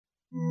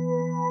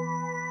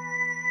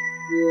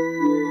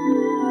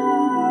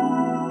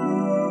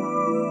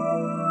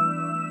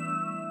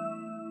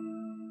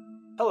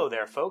Hello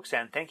there, folks,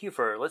 and thank you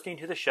for listening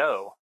to the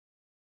show.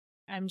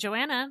 I'm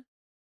Joanna.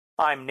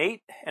 I'm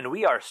Nate, and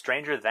we are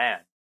Stranger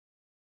Than.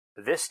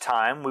 This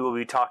time, we will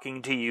be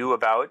talking to you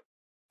about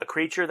a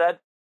creature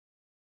that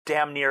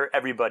damn near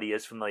everybody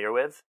is familiar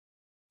with,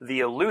 the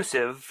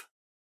elusive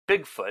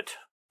Bigfoot,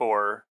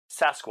 or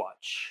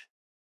Sasquatch.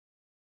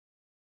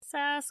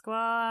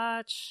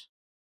 Sasquatch.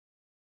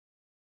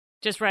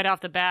 Just right off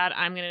the bat,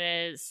 I'm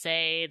going to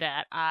say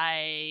that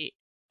I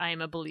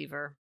am a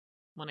believer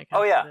when it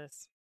comes to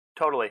this.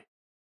 Totally.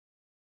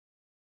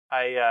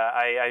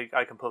 I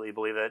completely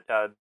believe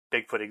that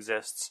Bigfoot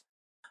exists.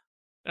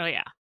 Oh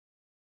yeah,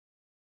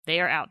 they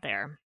are out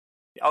there.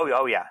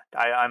 Oh yeah,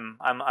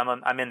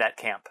 I'm in that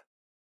camp.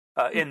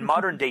 In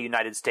modern day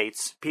United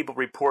States, people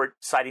report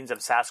sightings of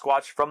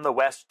Sasquatch from the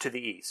west to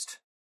the east.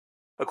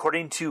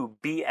 According to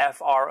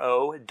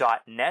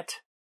BFRO.net,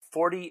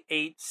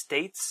 48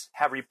 states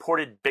have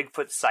reported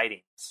Bigfoot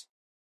sightings.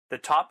 The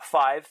top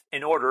 5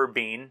 in order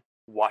being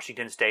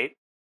Washington State,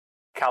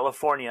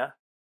 California,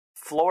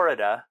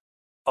 Florida,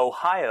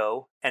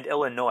 Ohio, and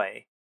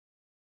Illinois.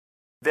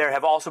 There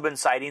have also been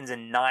sightings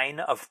in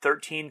 9 of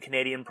 13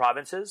 Canadian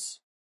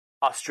provinces,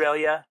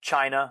 Australia,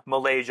 China,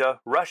 Malaysia,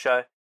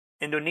 Russia,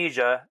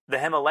 Indonesia, the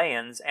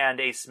Himalayas, and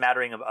a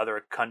smattering of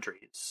other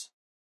countries.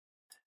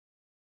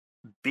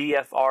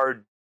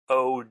 BFRO.net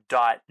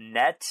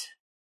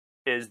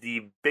is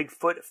the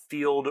Bigfoot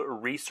Field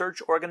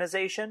Research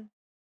Organization,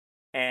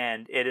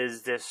 and it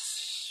is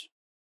this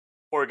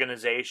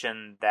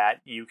organization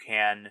that you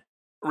can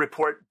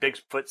report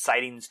Bigfoot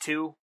sightings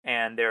to,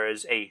 and there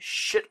is a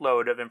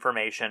shitload of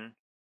information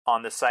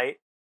on the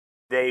site.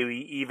 They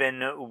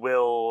even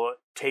will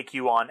take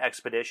you on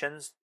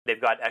expeditions.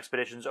 They've got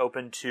expeditions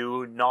open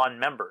to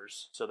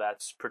non-members, so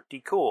that's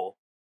pretty cool.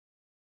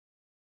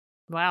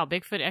 Wow,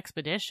 Bigfoot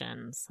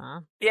expeditions,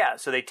 huh? Yeah,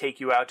 so they take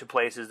you out to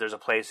places. There's a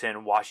place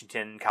in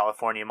Washington,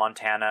 California,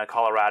 Montana,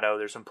 Colorado.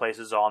 There's some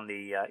places on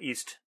the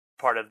east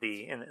part of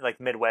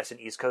like Midwest and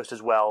East Coast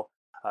as well.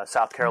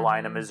 South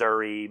Carolina,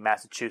 Missouri,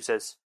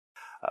 Massachusetts,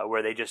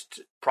 where they just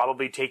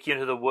probably take you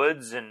into the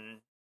woods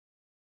and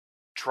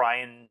try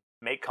and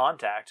make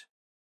contact.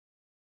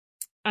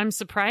 I'm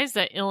surprised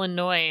that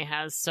Illinois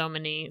has so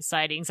many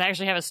sightings. I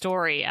actually have a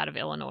story out of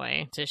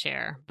Illinois to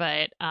share,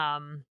 but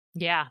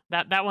yeah,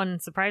 that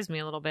one surprised me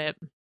a little bit.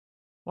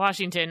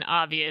 Washington,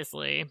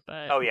 obviously,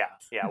 but oh yeah,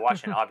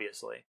 Washington,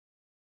 obviously.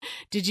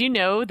 Did you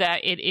know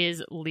that it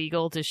is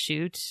legal to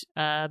shoot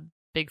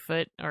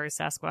Bigfoot or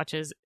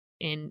Sasquatches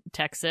in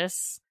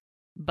Texas,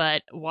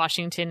 but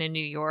Washington and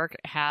New York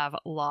have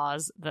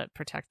laws that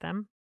protect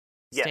them?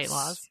 Yes. State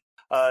laws.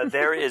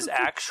 There is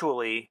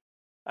actually,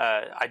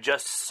 I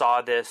just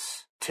saw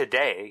this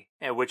today,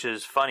 which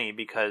is funny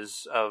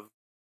because of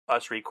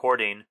us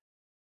recording,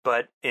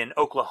 but in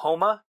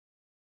Oklahoma,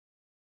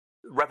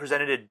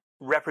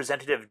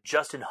 Representative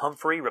Justin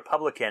Humphrey,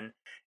 Republican,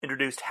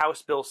 introduced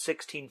House Bill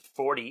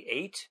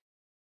 1648,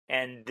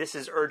 and this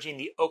is urging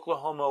the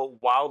Oklahoma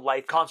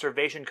Wildlife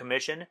Conservation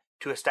Commission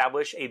to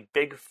establish a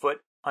Bigfoot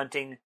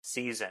hunting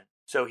season.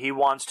 So he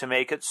wants to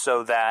make it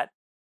so that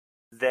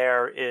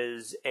there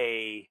is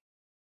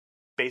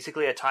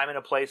basically a time and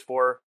a place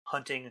for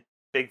hunting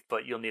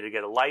Bigfoot. You'll need to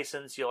get a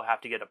license, you'll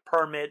have to get a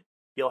permit,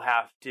 you'll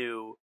have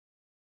to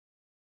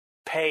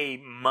pay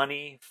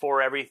money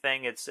for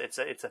everything. It's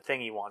a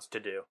thing he wants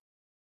to do.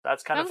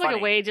 That's kind of funny. Sounds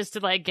like a way just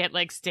to get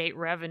state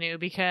revenue,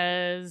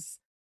 because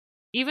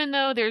even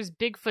though there's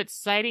Bigfoot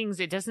sightings,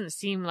 it doesn't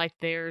seem like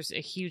there's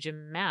a huge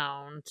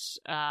amount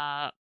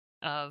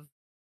of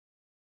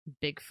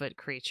Bigfoot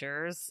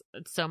creatures,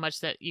 so much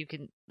that you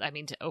can,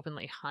 to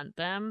openly hunt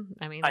them.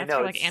 That's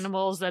for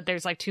animals that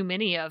there's too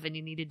many of, and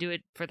you need to do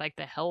it for the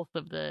health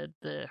of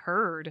the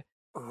herd.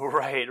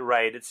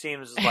 Right. It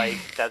seems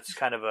like that's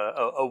kind of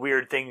a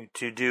weird thing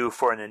to do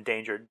for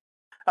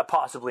a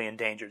possibly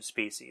endangered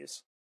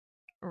species.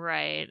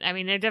 Right.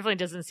 There definitely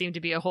doesn't seem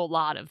to be a whole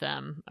lot of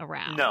them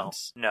around. No.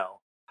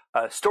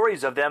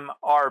 Stories of them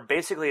are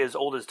basically as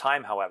old as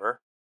time,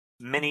 however.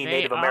 Many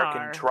Native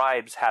American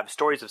tribes have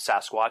stories of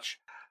Sasquatch,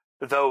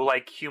 though,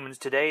 like humans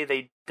today,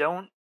 they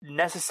don't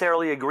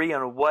necessarily agree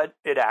on what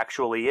it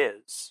actually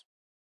is.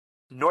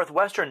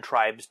 Northwestern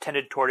tribes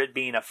tended toward it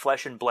being a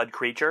flesh and blood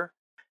creature.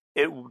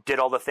 It did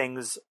all the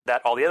things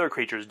that all the other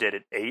creatures did.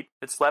 It ate,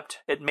 it slept,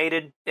 it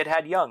mated, it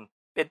had young,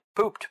 it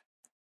pooped.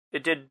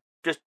 It did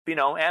just,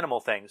 animal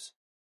things.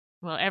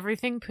 Well,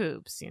 everything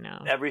poops,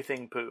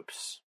 Everything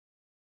poops.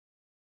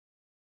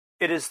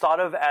 It is thought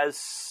of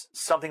as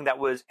something that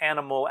was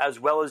animal as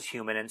well as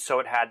human, and so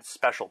it had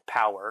special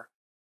power,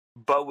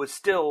 but was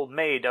still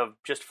made of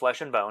just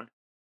flesh and bone.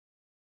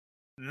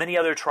 Many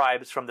other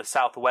tribes from the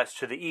southwest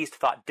to the east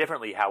thought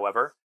differently,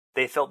 however.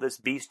 They felt this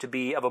beast to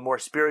be of a more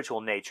spiritual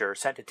nature,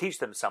 sent to teach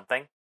them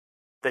something.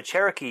 The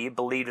Cherokee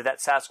believed that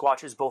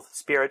Sasquatch is both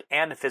spirit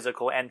and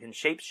physical and can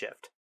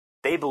shapeshift.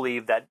 They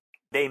believe that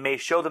they may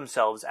show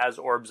themselves as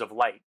orbs of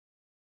light,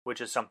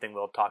 which is something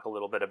we'll talk a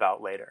little bit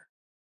about later.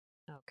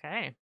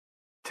 Okay.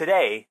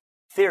 Today,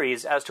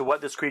 theories as to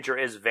what this creature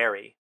is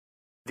vary.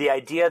 The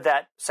idea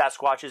that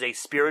Sasquatch is a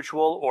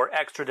spiritual or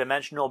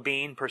extra-dimensional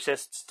being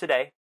persists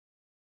today,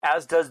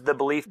 as does the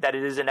belief that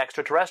it is an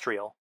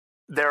extraterrestrial.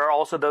 There are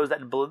also those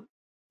that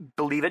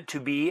believe it to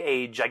be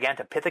a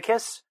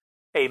Gigantopithecus,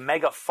 a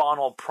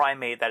megafaunal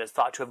primate that is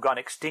thought to have gone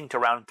extinct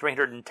around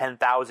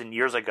 310,000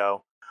 years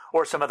ago,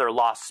 or some other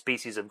lost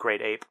species of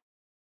great ape.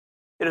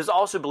 It is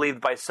also believed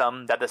by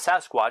some that the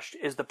Sasquatch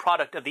is the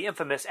product of the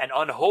infamous and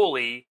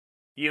unholy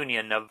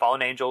union of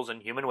fallen angels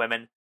and human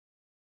women.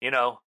 You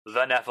know,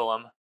 the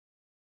Nephilim.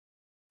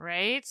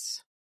 Right?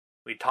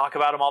 We talk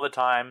about them all the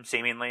time,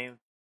 seemingly.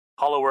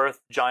 Hollow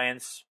Earth,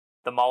 Giants,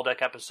 the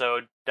Maldek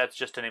episode, that's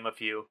just to name a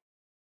few.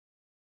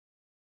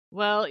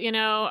 Well, you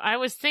know, I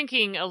was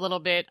thinking a little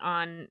bit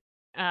on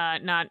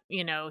not,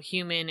 you know,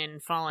 human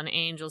and fallen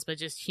angels, but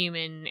just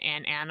human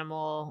and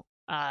animal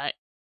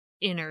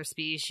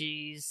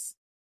interspecies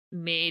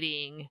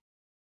mating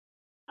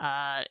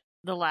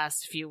the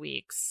last few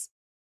weeks.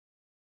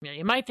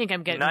 You might think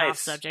I'm getting off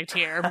subject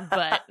here,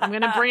 but I'm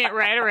going to bring it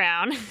right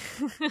around.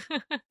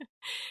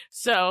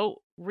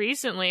 So,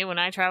 recently, when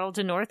I traveled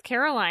to North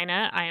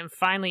Carolina, I am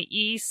finally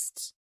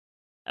east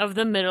of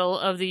the middle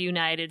of the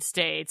United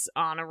States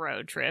on a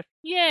road trip.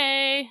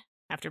 Yay!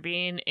 After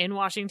being in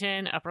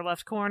Washington, upper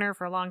left corner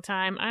for a long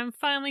time, I'm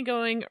finally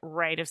going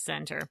right of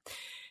center.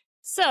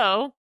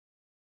 So,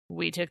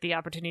 we took the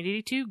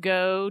opportunity to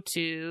go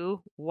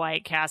to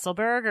White Castle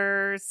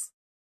Burgers.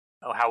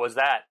 Oh, how was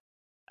that?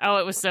 Oh,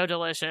 it was so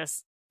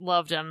delicious.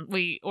 Loved them.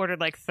 We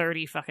ordered like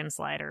 30 fucking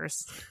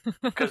sliders.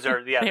 Because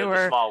they're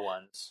the small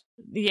ones.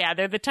 Yeah,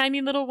 they're the tiny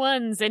little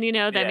ones. And, you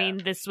know, I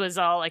mean, this was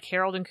all like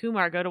Harold and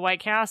Kumar go to White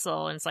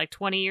Castle. And it's like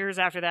 20 years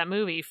after that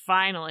movie,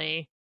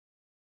 finally,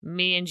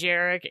 me and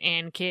Jarek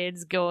and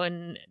kids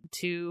going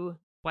to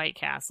White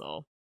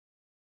Castle.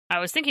 I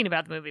was thinking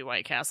about the movie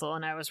White Castle,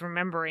 and I was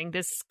remembering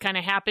this kind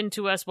of happened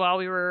to us while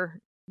we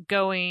were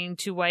going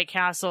to White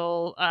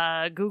Castle.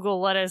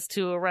 Google led us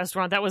to a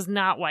restaurant that was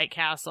not White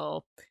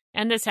Castle.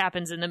 And this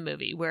happens in the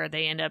movie where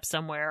they end up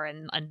somewhere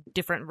and a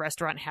different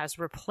restaurant has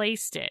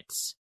replaced it.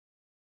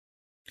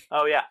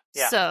 Oh, yeah.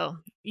 Yeah. So,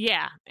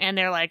 yeah. And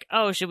they're like,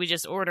 oh, should we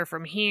just order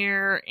from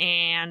here?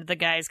 And the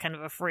guy's kind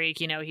of a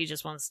freak. You know, he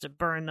just wants to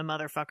burn the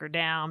motherfucker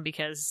down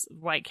because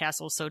White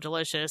Castle's so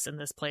delicious and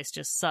this place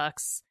just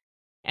sucks.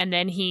 And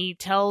then he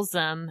tells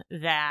them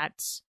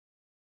that,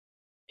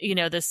 you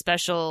know, the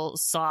special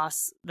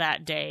sauce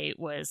that day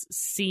was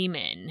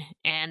semen.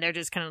 And they're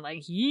just kind of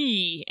like,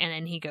 yee. And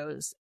then he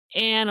goes,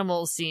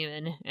 animal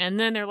semen. And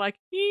then they're like,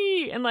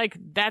 yee. And like,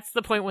 that's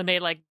the point when they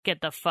like get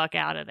the fuck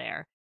out of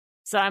there.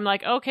 So I'm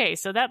like, okay,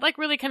 so that like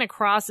really kind of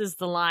crosses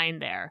the line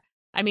there.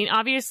 I mean,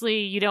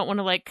 obviously you don't want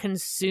to like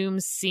consume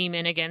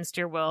semen against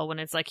your will when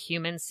it's like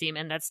human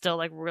semen. That's still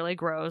like really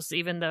gross,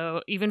 even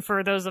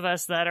for those of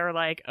us that are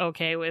like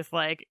okay with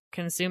like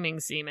consuming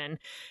semen.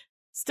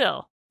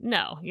 Still,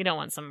 no, you don't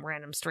want some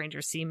random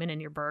stranger semen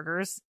in your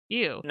burgers.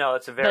 Ew. No,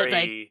 it's a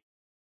very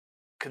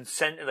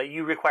consent. Like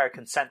you require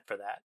consent for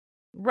that.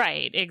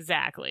 Right,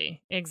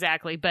 exactly.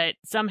 But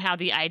somehow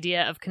the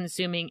idea of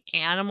consuming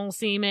animal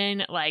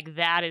semen, like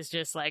that is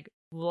just like,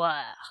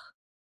 blah.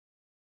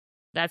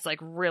 That's like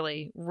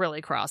really,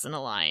 really crossing the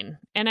line.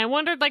 And I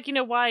wondered, like, you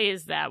know, why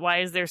is that?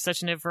 Why is there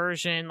such an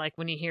aversion, like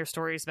when you hear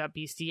stories about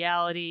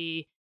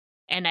bestiality?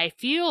 And I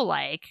feel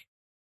like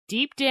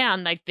deep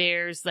down, like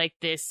there's like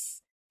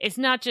this, it's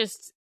not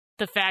just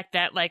the fact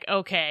that like,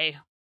 okay,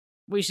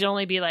 we should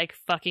only be like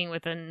fucking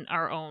within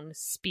our own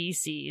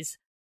species.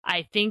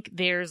 I think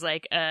there's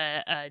like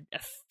a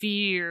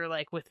fear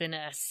like within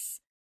us,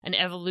 an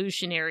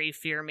evolutionary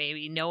fear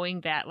maybe,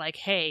 knowing that like,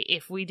 hey,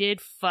 if we did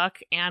fuck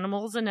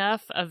animals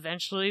enough,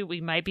 eventually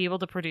we might be able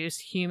to produce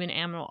human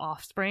animal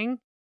offspring,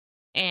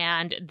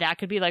 and that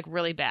could be like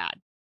really bad.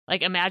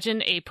 Like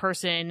imagine a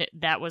person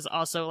that was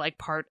also like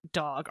part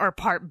dog or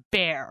part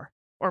bear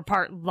or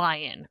part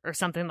lion or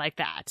something like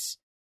that.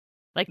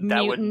 Like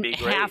that mutant,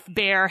 half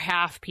bear,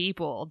 half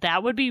people.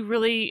 That would be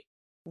really,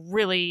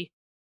 really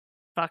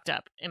fucked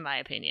up, in my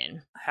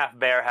opinion. Half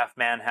bear, half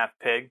man, half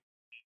pig.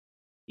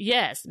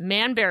 Yes,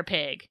 man, bear,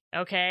 pig.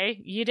 Okay,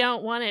 you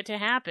don't want it to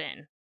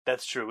happen.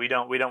 That's true. We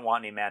don't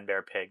want any man,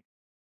 bear, pig.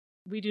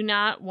 We do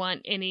not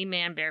want any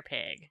man, bear,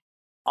 pig.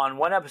 On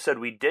one episode,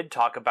 we did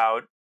talk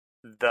about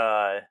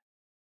I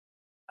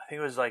think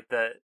it was like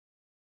the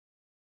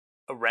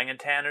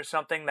orangutan or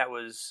something that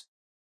was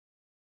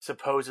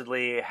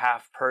supposedly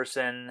half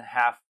person,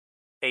 half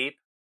ape.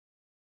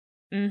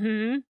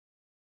 Mm-hmm.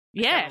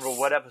 Yes. I can't remember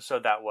what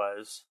episode that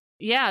was.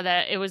 Yeah,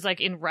 that it was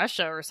like in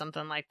Russia or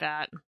something like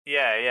that.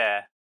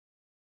 Yeah.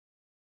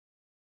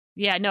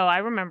 Yeah, no, I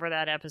remember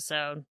that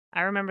episode.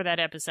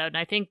 And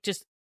I think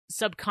just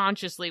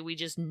subconsciously we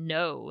just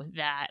know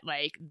that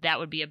like that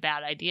would be a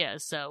bad idea.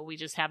 So we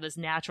just have this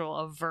natural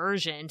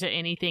aversion to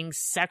anything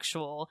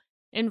sexual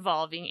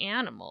involving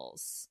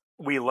animals.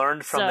 We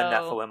learned from the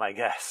Nephilim, I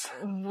guess.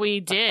 We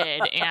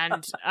did,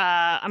 and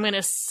I'm going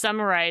to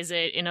summarize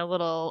it in a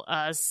little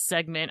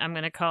segment I'm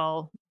going to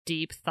call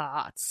Deep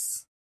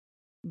Thoughts.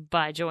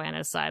 by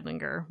Joanna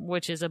Seidlinger,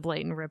 which is a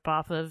blatant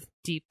ripoff of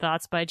Deep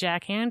Thoughts by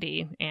Jack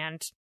Handey.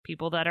 And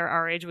people that are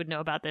our age would know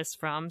about this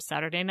from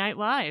Saturday Night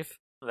Live.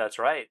 That's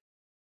right.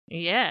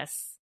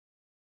 Yes.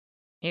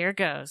 Here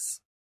goes.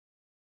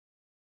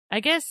 I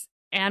guess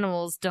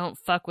animals don't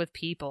fuck with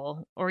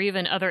people or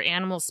even other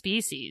animal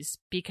species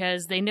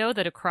because they know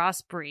that a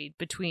crossbreed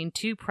between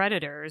two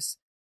predators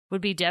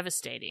would be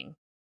devastating.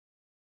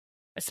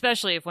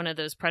 Especially if one of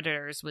those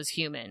predators was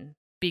human,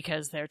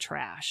 because they're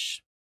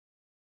trash.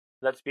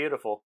 That's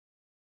beautiful.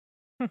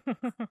 I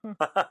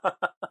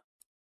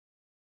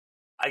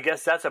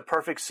guess that's a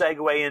perfect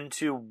segue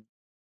into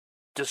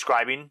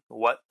describing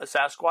what a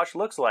Sasquatch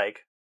looks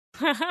like.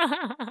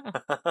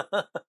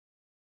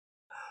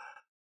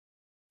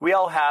 We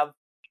all have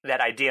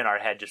that idea in our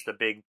head, just a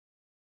big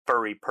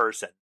furry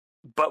person.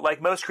 But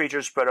like most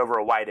creatures spread over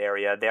a wide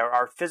area, there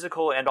are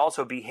physical and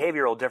also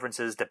behavioral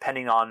differences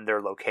depending on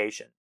their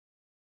location.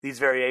 These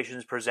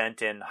variations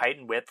present in height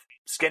and width,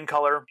 skin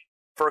color,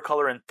 fur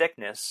color and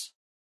thickness,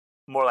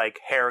 more like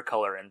hair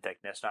color and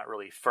thickness, not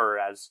really fur,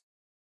 as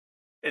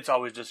it's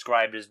always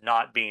described as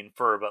not being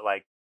fur, but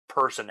like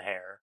person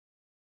hair.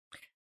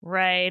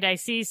 Right. I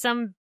see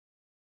some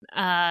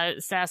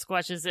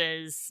Sasquatches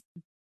as,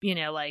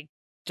 like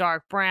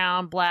dark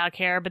brown, black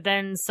hair, but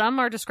then some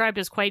are described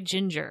as quite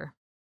ginger.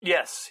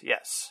 Yes.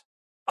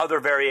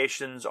 Other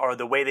variations are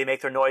the way they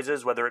make their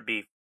noises, whether it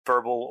be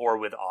verbal or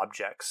with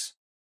objects.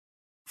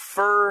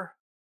 Fur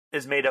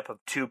is made up of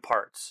two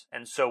parts,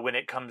 and so when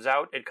it comes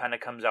out, it kind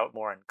of comes out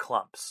more in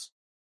clumps.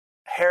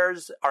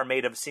 Hairs are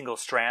made of single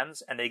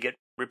strands, and they get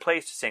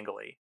replaced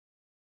singly.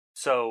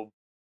 So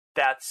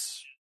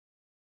that's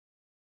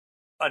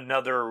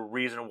another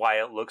reason why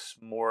it looks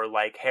more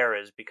like hair,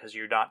 is because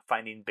you're not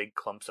finding big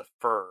clumps of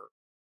fur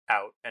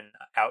out and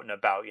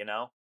about,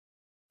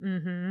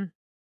 Mm-hmm.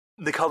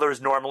 The color is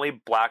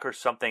normally black or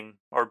something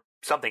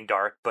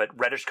dark, but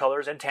reddish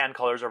colors and tan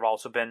colors have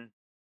also been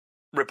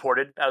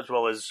reported, as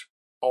well as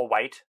all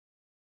white.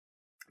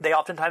 They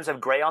oftentimes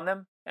have gray on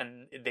them,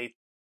 and they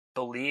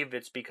believe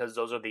it's because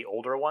those are the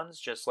older ones,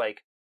 just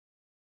like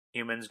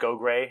humans go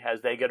gray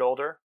as they get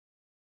older.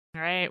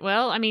 Right.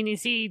 Well, I mean, you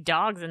see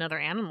dogs and other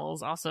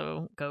animals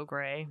also go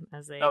gray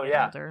as they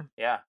get older.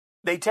 Yeah.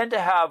 They tend to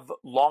have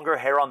longer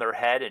hair on their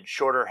head and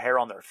shorter hair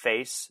on their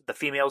face. The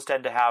females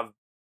tend to have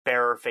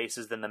barer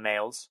faces than the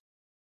males.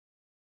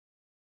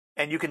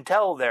 And you can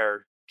tell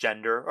their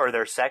gender or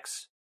their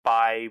sex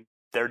by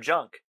their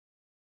junk.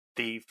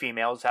 The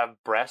females have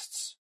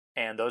breasts,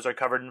 and those are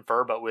covered in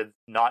fur, but with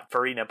not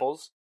furry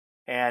nipples.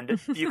 And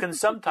you can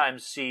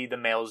sometimes see the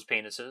males'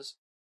 penises,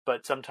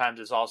 but sometimes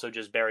it's also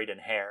just buried in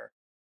hair.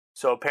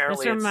 So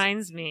apparently, this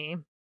reminds me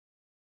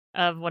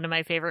of one of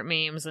my favorite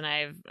memes, and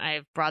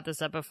I've brought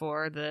this up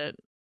before. The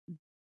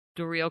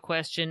real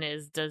question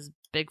is, does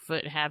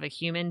Bigfoot have a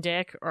human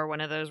dick or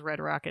one of those red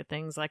rocket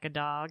things like a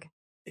dog?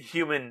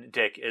 Human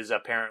dick is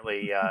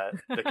apparently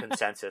the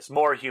consensus.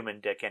 More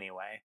human dick,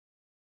 anyway.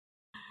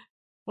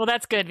 Well,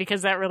 that's good,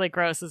 because that really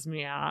grosses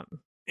me out.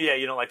 Yeah,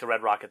 you don't like the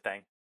red rocket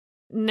thing.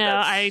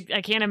 No, I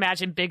can't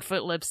imagine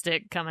Bigfoot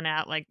lipstick coming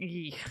out like.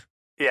 Eek,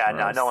 yeah,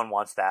 gross. No one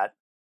wants that.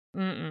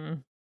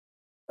 Mm-mm.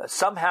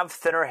 Some have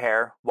thinner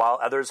hair, while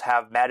others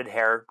have matted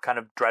hair, kind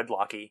of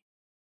dreadlocky.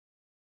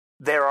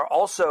 There are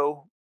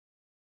also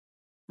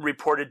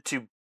reported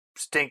to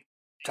stink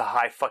to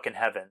high fucking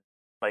heaven.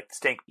 Like,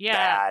 stink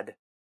bad.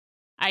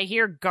 I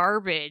hear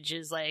garbage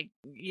is like,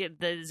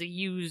 there's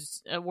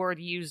a word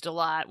used a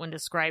lot when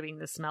describing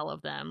the smell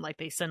of them. Like,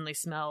 they suddenly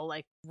smell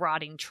like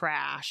rotting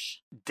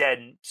trash.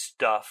 Dead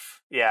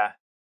stuff, yeah.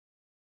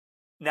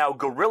 Now,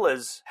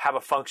 gorillas have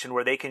a function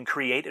where they can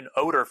create an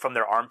odor from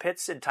their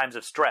armpits in times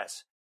of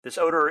stress. This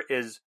odor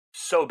is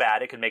so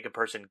bad it can make a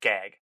person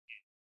gag.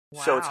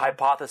 Wow. So it's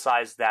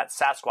hypothesized that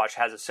Sasquatch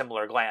has a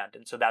similar gland,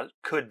 and so that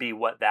could be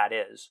what that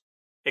is.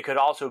 It could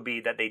also be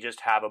that they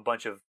just have a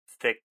bunch of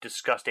thick,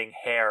 disgusting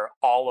hair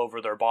all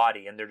over their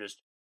body, and they're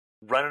just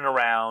running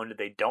around.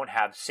 They don't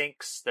have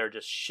sinks. They're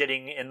just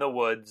shitting in the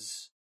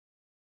woods,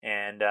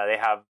 and they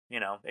have,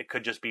 it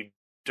could just be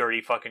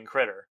dirty fucking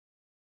critter.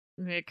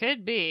 It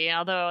could be,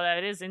 although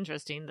that is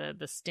interesting,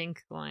 the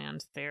stink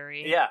gland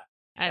theory. Yeah.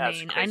 I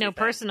mean, I know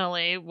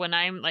personally, when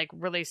I'm like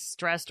really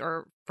stressed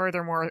or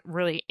furthermore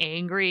really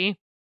angry,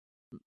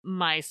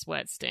 my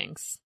sweat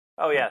stinks.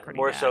 Oh yeah,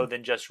 more so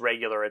than just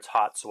regular, it's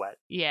hot sweat.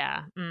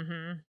 Yeah.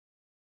 Mm-hmm.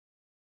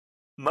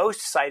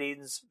 Most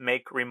sightings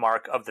make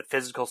remark of the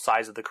physical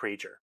size of the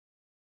creature.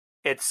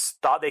 It's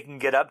thought they can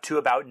get up to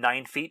about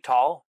 9 feet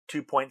tall,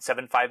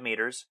 2.75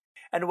 meters,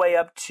 and weigh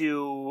up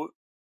to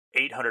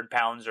 800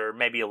 pounds or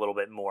maybe a little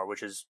bit more,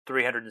 which is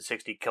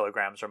 360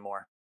 kilograms or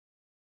more.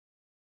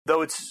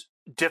 Though it's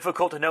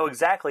difficult to know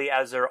exactly,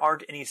 as there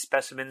aren't any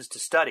specimens to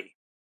study.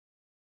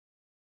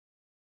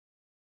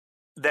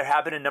 There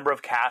have been a number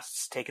of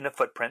casts taken of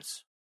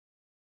footprints,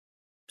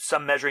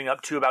 some measuring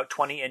up to about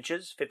 20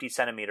 inches, 50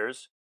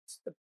 centimeters. It's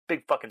a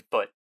big fucking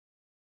foot.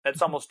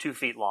 That's almost 2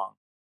 feet long.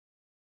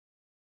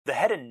 The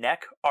head and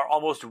neck are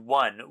almost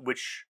one,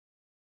 which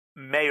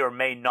may or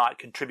may not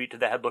contribute to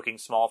the head looking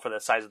small for the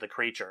size of the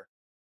creature.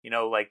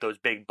 like those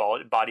big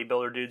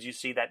bodybuilder dudes you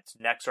see that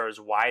necks are as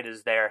wide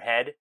as their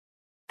head.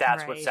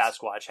 That's what Right.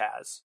 Sasquatch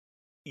has.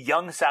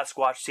 Young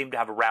Sasquatch seem to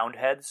have round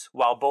heads,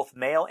 while both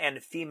male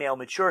and female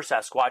mature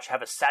Sasquatch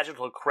have a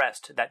sagittal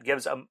crest that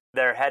gives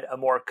their head a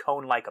more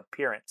cone-like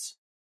appearance.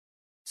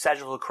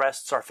 Sagittal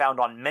crests are found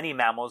on many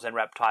mammals and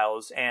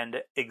reptiles and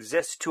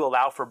exist to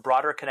allow for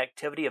broader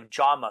connectivity of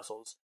jaw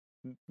muscles,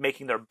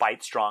 making their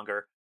bite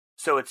stronger.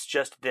 So it's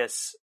just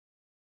this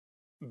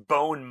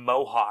bone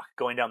mohawk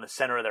going down the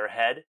center of their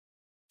head,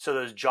 so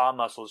those jaw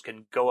muscles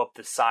can go up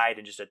the side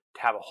and just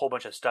have a whole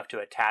bunch of stuff to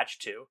attach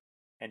to,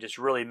 and just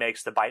really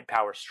makes the bite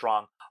power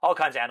strong. All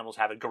kinds of animals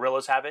have it.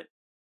 Gorillas have it,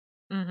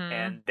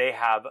 and they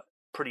have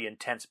pretty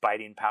intense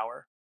biting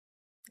power.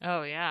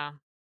 Oh, yeah.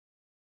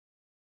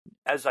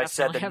 As I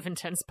said, Definitely have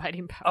intense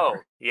biting oh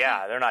power.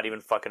 yeah, they're not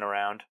even fucking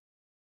around.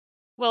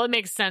 Well, it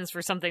makes sense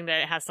for something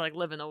that has to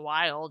live in the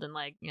wild and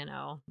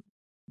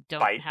don't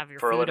Bite have your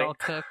for a food living. all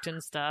cooked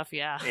and stuff.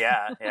 Yeah.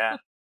 Yeah.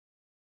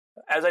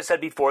 As I said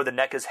before, the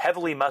neck is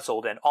heavily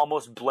muscled and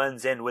almost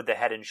blends in with the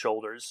head and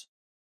shoulders.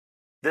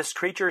 This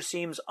creature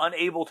seems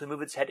unable to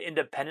move its head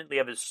independently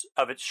of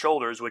its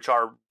shoulders, which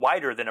are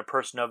wider than a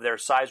person of their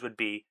size would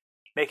be,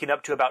 making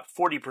up to about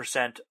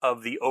 40%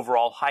 of the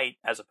overall height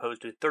as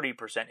opposed to 30%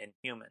 in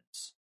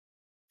humans.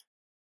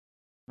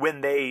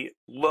 When they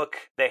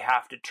look, they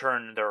have to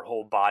turn their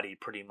whole body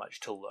pretty much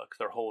to look,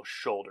 their whole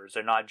shoulders.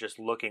 They're not just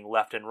looking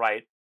left and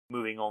right,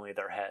 moving only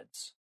their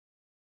heads.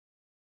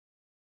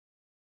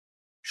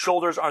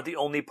 Shoulders aren't the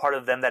only part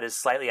of them that is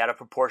slightly out of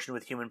proportion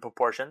with human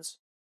proportions.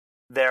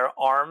 Their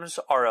arms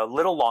are a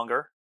little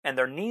longer, and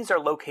their knees are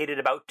located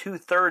about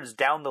 2/3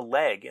 down the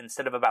leg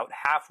instead of about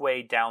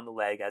halfway down the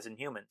leg as in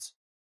humans.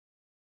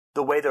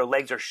 The way their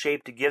legs are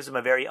shaped gives them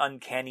a very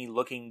uncanny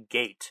looking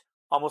gait,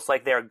 almost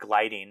like they are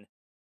gliding.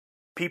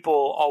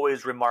 People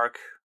always remark,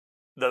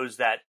 those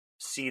that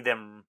see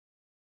them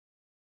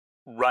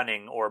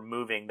running or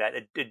moving, that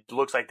it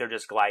looks like they're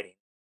just gliding,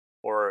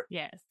 or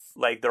Yes.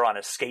 like they're on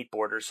a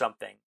skateboard or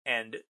something,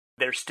 and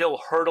they're still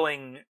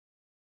hurdling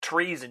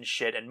trees and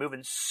shit and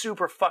moving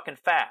super fucking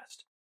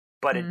fast,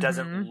 but it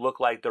doesn't look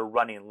like they're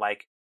running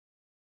like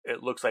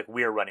it looks like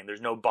we're running.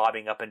 There's no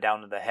bobbing up and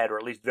down of the head, or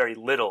at least very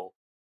little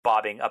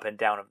bobbing up and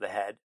down of the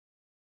head.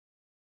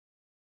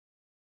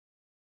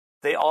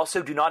 They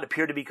also do not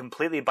appear to be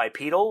completely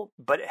bipedal,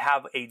 but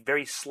have a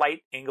very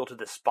slight angle to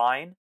the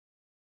spine.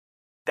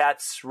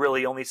 That's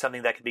really only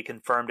something that can be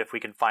confirmed if we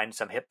can find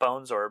some hip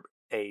bones or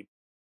a,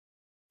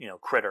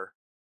 critter.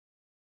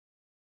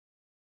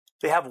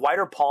 They have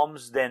wider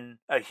palms than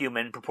a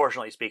human,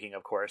 proportionally speaking,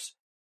 of course,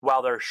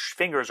 while their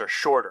fingers are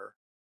shorter.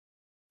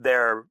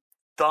 Their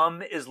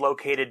thumb is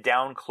located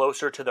down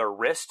closer to their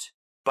wrist,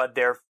 but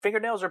their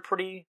fingernails are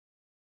pretty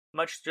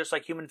much just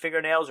like human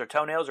fingernails, or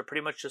toenails are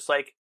pretty much just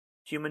like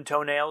human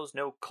toenails.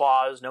 No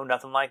claws, no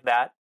nothing like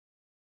that.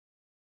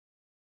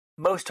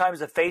 Most times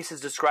the face is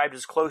described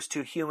as close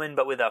to human,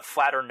 but with a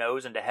flatter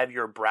nose and a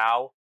heavier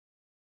brow.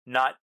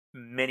 Not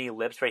many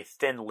lips, very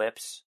thin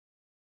lips,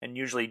 and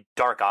usually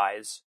dark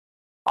eyes.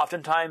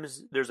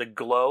 Oftentimes there's a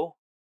glow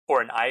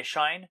or an eye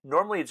shine.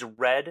 Normally it's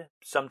red,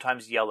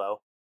 sometimes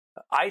yellow.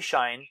 Eye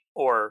shine,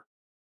 or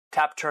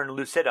tapturn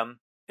lucidum,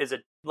 is a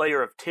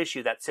layer of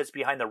tissue that sits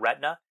behind the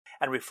retina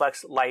and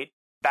reflects light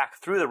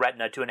back through the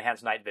retina to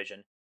enhance night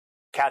vision.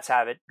 Cats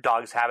have it,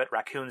 dogs have it,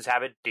 raccoons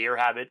have it, deer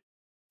have it.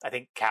 I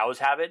think cows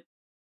have it.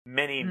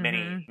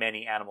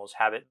 Many animals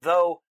have it,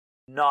 though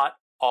not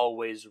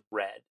always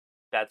red.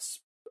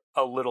 That's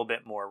a little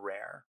bit more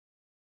rare.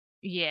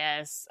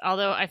 Yes.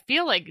 Although I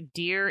feel like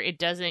deer,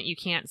 you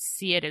can't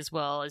see it as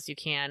well as you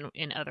can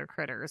in other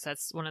critters.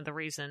 That's one of the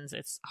reasons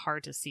it's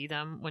hard to see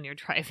them when you're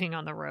driving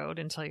on the road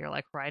until you're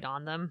right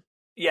on them.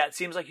 Yeah, it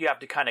seems like you have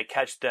to kind of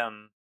catch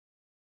them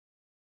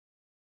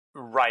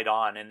right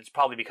on, and it's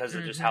probably because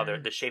of just how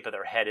the shape of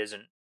their head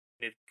isn't.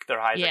 Their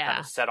eyes are kind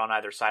of set on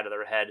either side of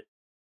their head.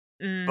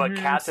 But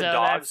cats and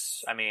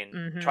dogs,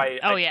 try.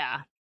 Oh,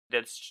 yeah.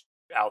 That's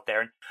out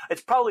there. And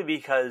it's probably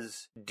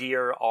because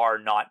deer are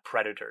not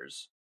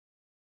predators.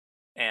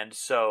 And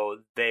so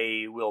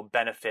they will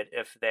benefit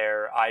if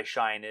their eye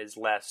shine is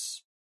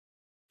less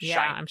shiny.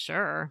 Yeah, I'm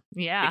sure.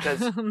 Yeah, because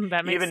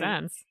that makes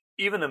sense.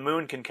 Even the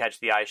moon can catch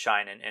the eye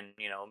shine and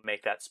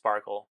make that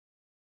sparkle.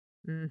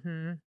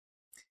 Mm-hmm.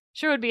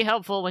 Sure would be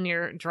helpful when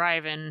you're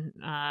driving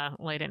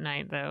late at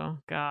night, though.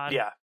 God.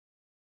 Yeah.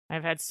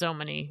 I've had so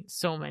many,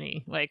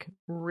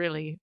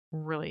 really,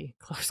 really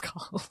close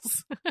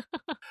calls.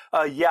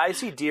 Yeah, I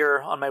see deer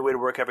on my way to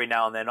work every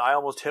now and then. I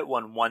almost hit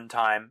one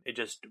time. It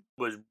just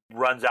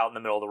runs out in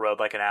the middle of the road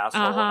like an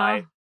asshole, and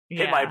I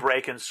hit my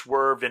brake and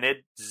swerved, and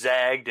it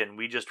zagged, and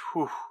we just,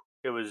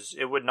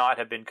 it would not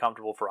have been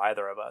comfortable for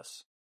either of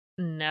us.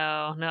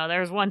 No.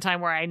 There was one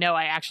time where I know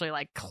I actually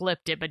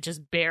clipped it, but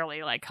just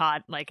barely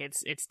caught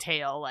its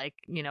tail,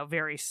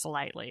 very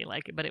slightly,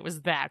 but it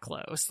was that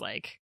close,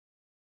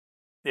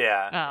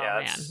 Yeah. Oh,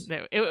 yeah,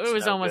 man. It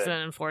was almost an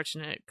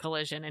unfortunate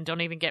collision, and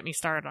don't even get me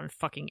started on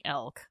fucking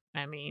elk.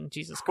 I mean,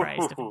 Jesus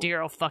Christ, if a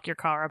deer will fuck your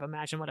car up,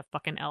 imagine what a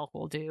fucking elk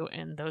will do.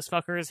 And those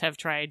fuckers have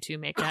tried to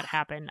make that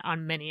happen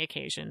on many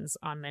occasions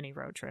on many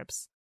road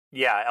trips.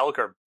 Yeah, elk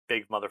are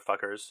big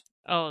motherfuckers.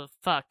 Oh,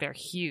 fuck, they're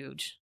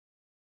huge.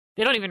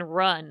 They don't even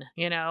run,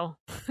 you know?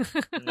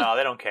 No,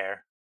 they don't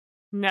care.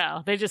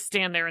 No, they just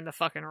stand there in the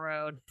fucking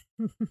road.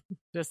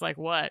 Just like,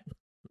 what?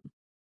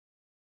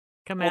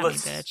 Come at me,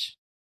 bitch.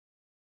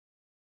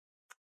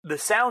 The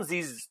sounds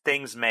these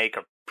things make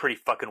are pretty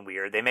fucking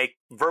weird. They make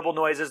verbal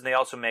noises, and they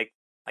also make,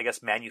 I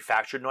guess,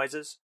 manufactured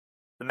noises.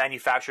 The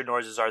manufactured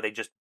noises are they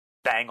just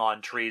bang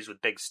on trees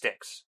with big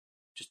sticks.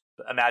 Just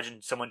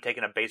imagine someone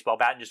taking a baseball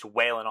bat and just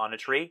wailing on a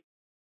tree.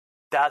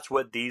 That's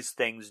what these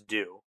things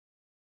do.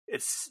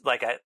 It's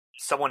like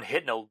someone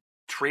hitting a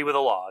tree with a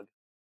log.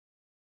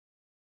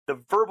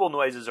 The verbal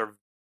noises are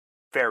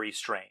very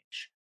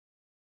strange.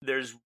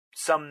 There's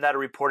some that are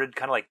reported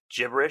kind of like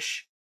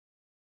gibberish.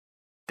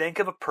 Think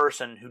of a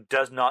person who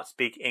does not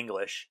speak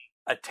English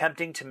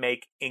attempting to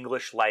make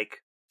English-like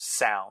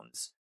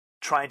sounds,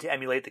 trying to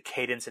emulate the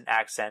cadence and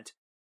accent,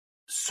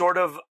 sort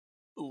of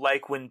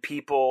like when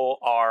people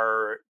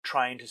are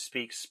trying to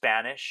speak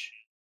Spanish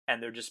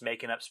and they're just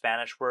making up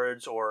Spanish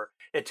words, or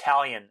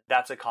Italian.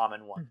 That's a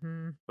common one.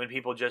 Mm-hmm. When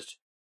people just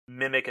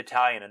mimic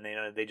Italian and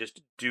they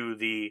just do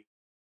the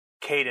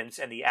cadence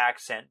and the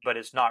accent, but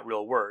it's not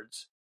real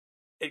words.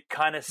 It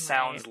kind of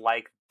sounds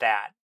like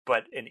that,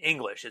 but in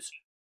English.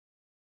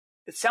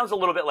 It sounds a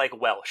little bit like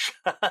Welsh,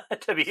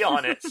 to be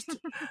honest.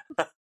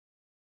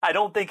 I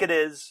don't think it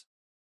is,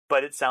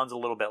 but it sounds a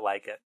little bit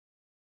like it.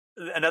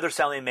 Another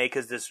sound they make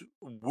is this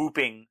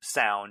whooping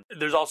sound.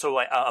 There's also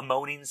like a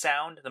moaning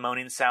sound. The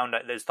moaning sound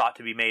is thought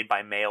to be made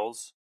by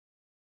males.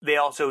 They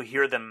also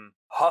hear them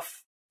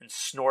huff and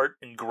snort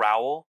and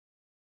growl.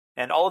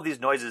 And all of these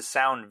noises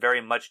sound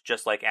very much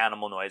just like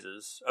animal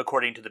noises,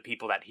 according to the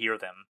people that hear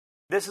them.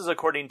 This is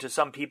according to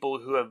some people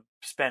who have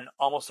spent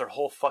almost their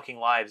whole fucking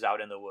lives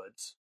out in the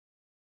woods.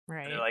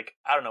 Right. And they're like,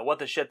 I don't know what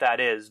the shit that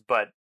is,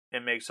 but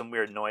it makes some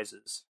weird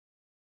noises.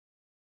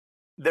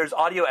 There's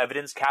audio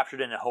evidence captured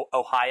in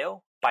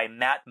Ohio by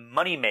Matt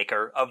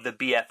Moneymaker of the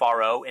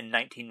BFRO in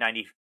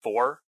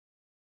 1994.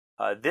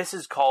 This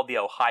is called the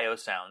Ohio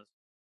Sounds.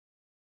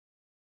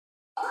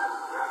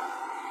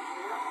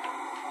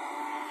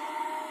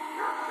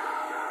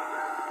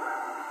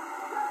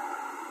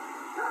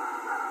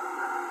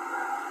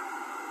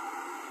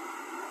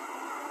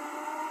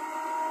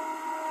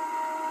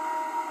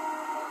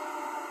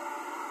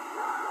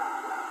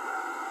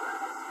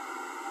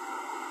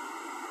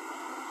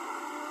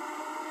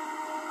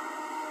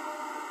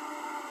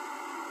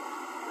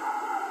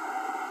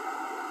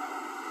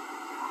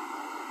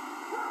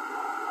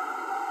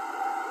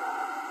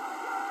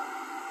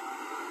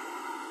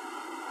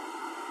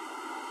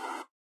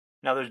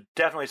 Now, there's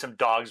definitely some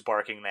dogs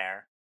barking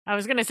there. I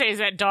was going to say, is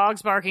that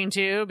dogs barking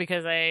too?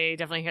 Because I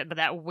definitely heard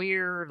that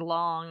weird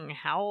long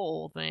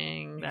howl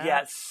thing. Yeah,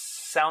 it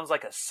sounds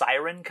like a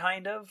siren,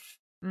 kind of.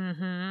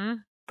 Mm-hmm.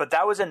 But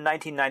that was in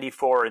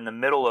 1994 in the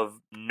middle of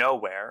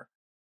nowhere,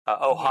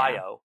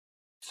 Ohio.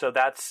 Yeah. So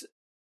that's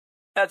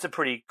a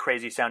pretty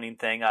crazy sounding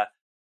thing.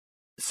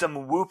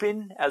 Some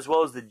whooping, as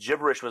well as the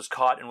gibberish, was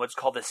caught in what's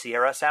called the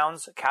Sierra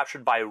Sounds,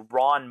 captured by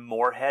Ron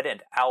Moorhead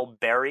and Al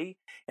Berry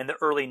in the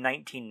early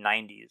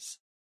 1990s.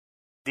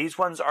 These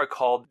ones are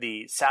called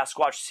the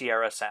Sasquatch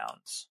Sierra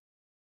Sounds.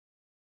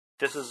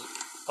 This is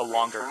a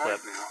longer clip.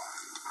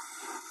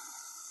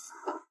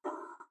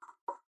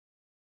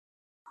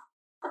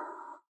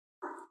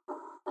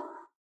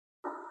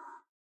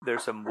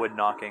 There's some wood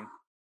knocking.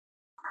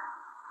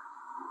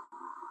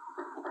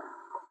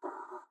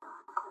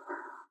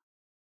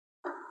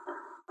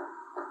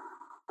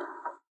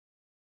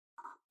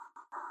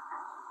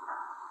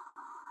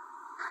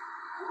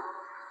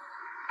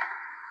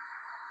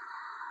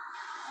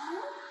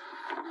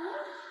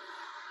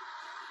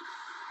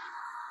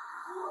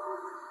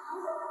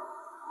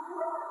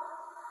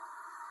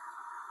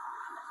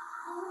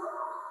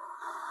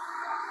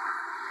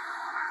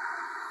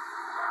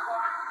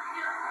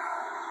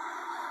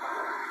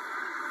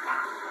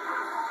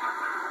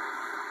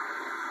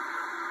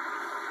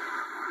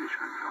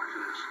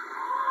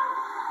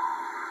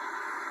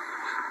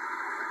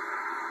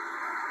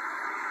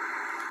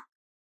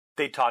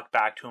 They talk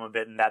back to him a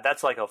bit, and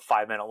that's like a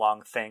 5-minute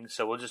long thing,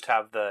 so we'll just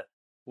have the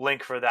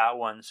link for that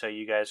one so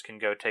you guys can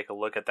go take a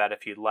look at that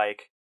if you'd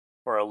like,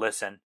 or a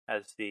listen,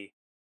 as the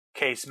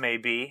case may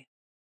be.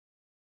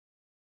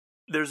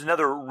 There's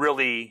another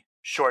really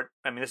short,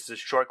 this is a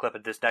short clip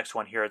of this next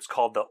one here. It's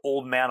called The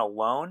Old Man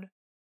Alone,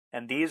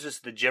 and these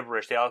is the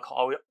gibberish. They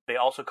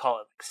also call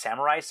it like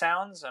samurai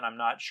sounds, and I'm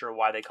not sure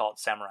why they call it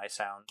samurai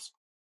sounds.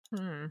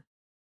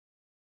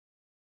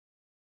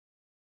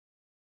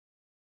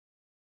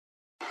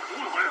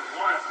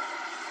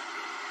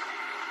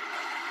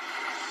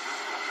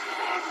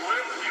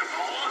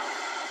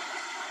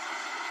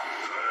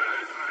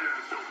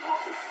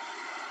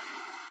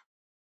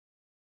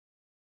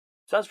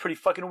 So that's pretty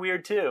fucking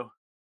weird too.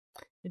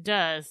 It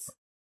does.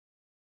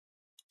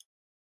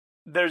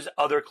 There's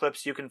other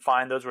clips you can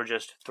find. Those were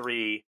just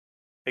 3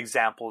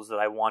 examples that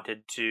I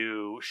wanted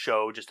to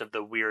show just of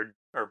the weird,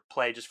 or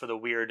play just for the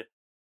weird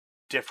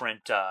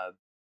different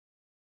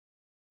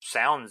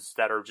sounds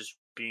that are just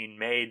being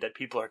made that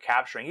people are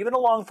capturing, even a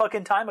long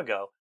fucking time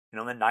ago, in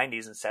the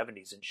 90s and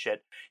 70s and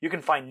shit. You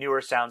can find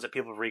newer sounds that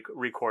people have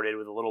recorded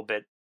with a little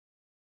bit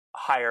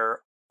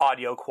higher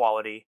audio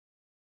quality.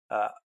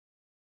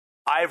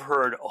 I've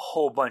heard a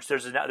whole bunch.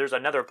 There's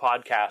another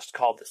podcast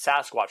called the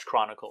Sasquatch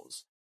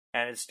Chronicles,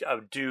 and it's a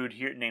dude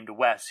here named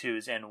Wes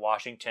who's in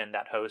Washington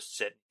that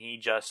hosts it.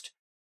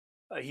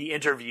 He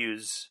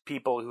interviews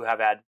people who have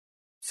had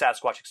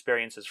Sasquatch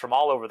experiences from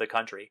all over the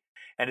country,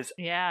 and it's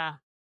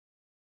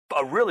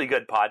a really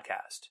good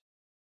podcast.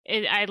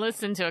 I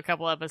listened to a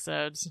couple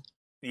episodes.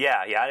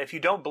 Yeah. If you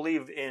don't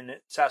believe in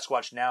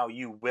Sasquatch now,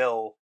 you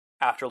will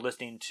after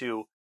listening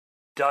to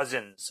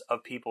dozens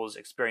of people's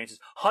experiences,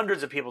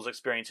 hundreds of people's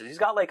experiences. He's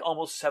got like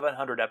almost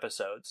 700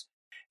 episodes.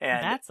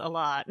 And that's a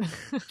lot.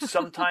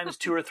 sometimes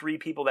 2 or 3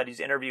 people that he's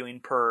interviewing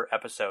per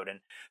episode. And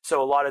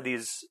so a lot of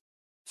these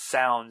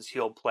sounds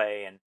he'll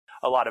play, and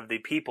a lot of the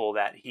people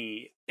that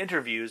he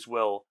interviews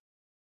will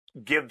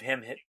give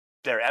him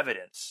their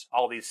evidence,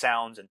 all these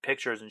sounds and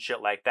pictures and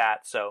shit like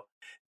that. So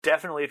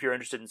definitely, if you're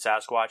interested in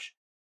Sasquatch,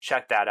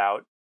 check that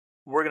out.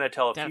 We're going to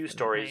tell a few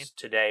stories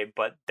today,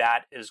 but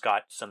that has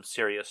got some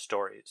serious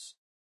stories.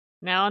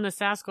 Now, on the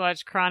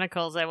Sasquatch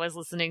Chronicles, I was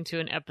listening to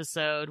an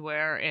episode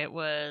where it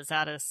was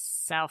out of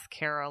South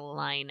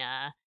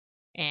Carolina,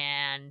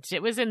 and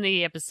it was in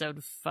the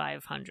episode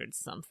 500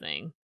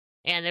 something.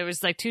 And there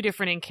was like 2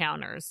 different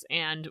encounters,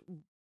 and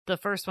the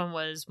first one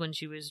was when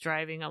she was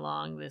driving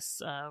along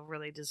this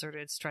really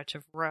deserted stretch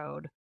of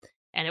road,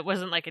 and it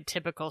wasn't like a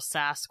typical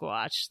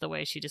Sasquatch the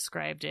way she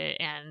described it.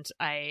 And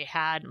I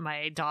had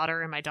my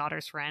daughter and my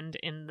daughter's friend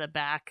in the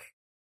back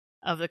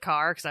of the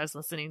car because I was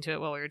listening to it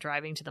while we were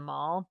driving to the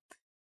mall.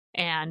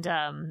 And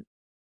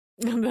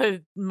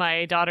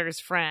my daughter's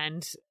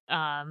friend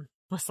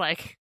was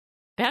like,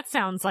 "That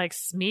sounds like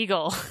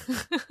Smeagol."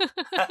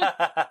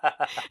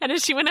 And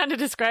as she went on to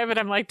describe it,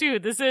 I'm like,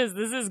 dude, this is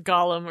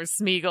Gollum or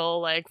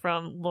Smeagol, like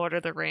from Lord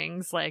of the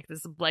Rings, like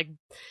this like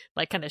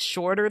kind of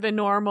shorter than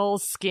normal,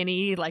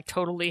 skinny, like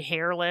totally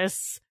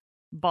hairless,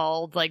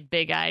 bald, like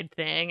big-eyed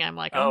thing. I'm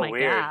like, oh my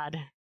weird. God.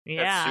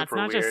 Yeah, it's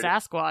not weird. just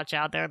Sasquatch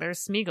out there.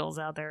 There's Smeagols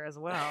out there as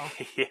well.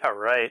 Yeah,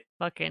 right.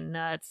 Fucking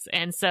nuts.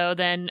 And so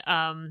then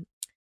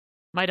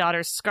my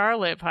daughter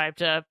Scarlett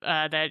piped up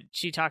that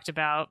she talked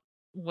about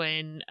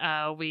when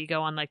we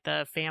go on like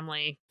the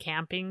family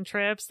camping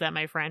trips that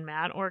my friend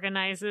Matt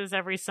organizes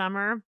every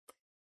summer.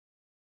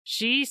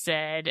 She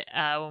said,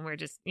 when we're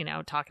just,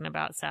 talking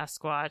about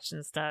Sasquatch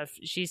and stuff,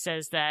 she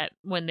says that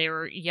when they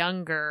were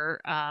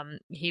younger,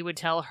 he would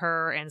tell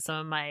her and some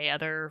of my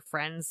other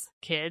friends'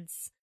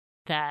 kids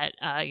that,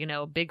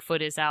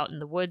 Bigfoot is out in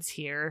the woods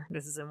here.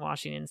 This is in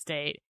Washington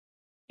State.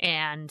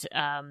 And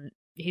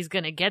he's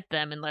going to get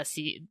them unless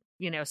he,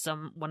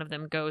 one of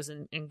them goes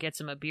and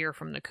gets him a beer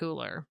from the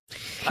cooler.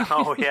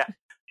 Oh, yeah.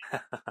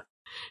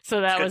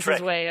 So that Good was trick.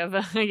 his way of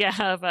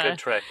Good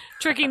trick.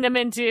 tricking them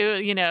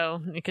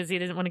into, because he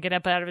doesn't want to get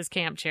up out of his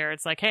camp chair.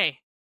 It's like, hey,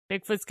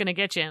 Bigfoot's going to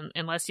get you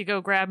unless you go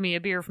grab me a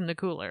beer from the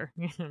cooler.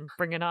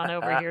 Bring it on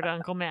over here to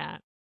Uncle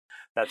Matt.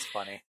 That's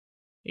funny.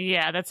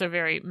 Yeah, that's a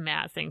very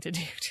Matt thing to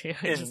do, too.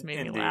 It just made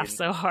Indeed. me laugh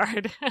so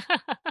hard.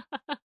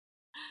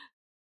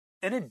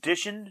 In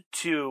addition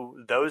to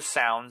those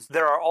sounds,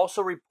 there are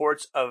also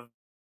reports of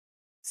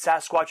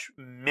Sasquatch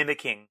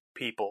mimicking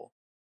people.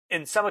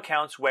 In some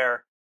accounts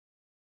where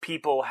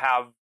people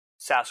have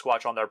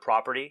Sasquatch on their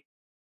property,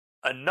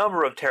 a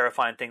number of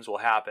terrifying things will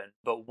happen,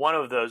 but one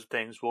of those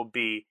things will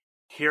be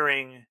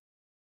hearing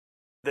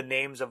the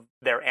names of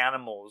their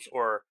animals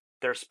or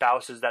their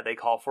spouses that they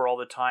call for all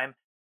the time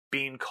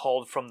being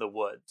called from the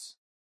woods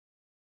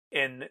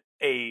in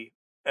a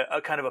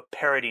kind of a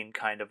parroting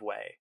kind of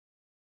way.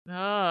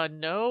 Oh,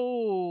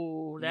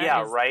 no. That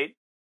yeah, is right?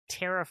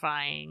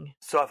 terrifying.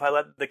 So if I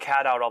let the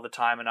cat out all the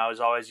time and I was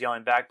always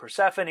yelling back,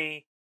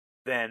 Persephone,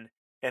 then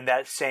in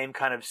that same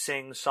kind of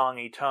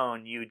sing-songy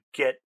tone, you'd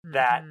get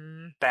that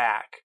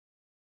back.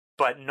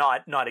 But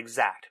not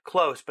exact.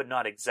 Close, but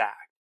not exact.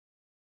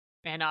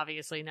 And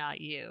obviously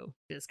not you.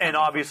 And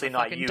obviously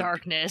not you.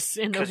 Darkness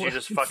in the woods. Because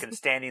you're just fucking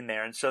standing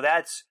there. And so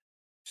that's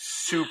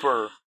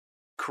super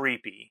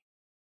creepy.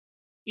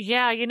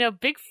 Yeah,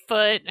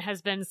 Bigfoot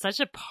has been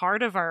such a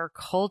part of our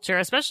culture,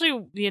 especially,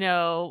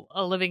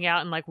 living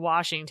out in like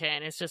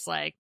Washington. It's just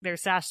like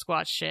there's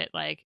Sasquatch shit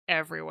like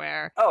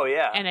everywhere. Oh,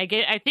 yeah. And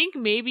I think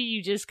maybe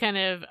you just kind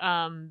of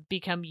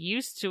become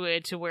used to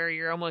it to where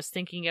you're almost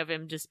thinking of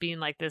him just being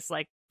like this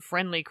like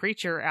friendly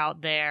creature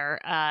out there.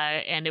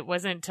 And it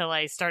wasn't until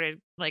I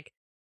started like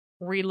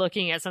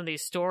re-looking at some of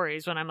these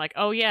stories when I'm like,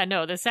 oh yeah,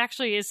 no, this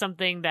actually is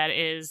something that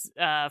is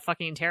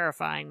fucking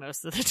terrifying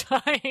most of the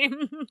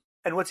time.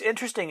 And what's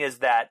interesting is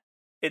that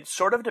it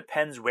sort of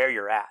depends where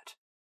you're at.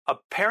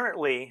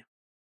 Apparently,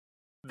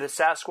 the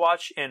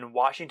Sasquatch in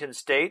Washington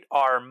State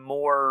are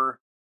more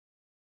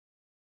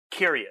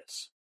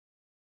curious,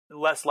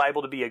 less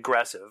liable to be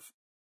aggressive.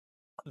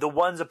 The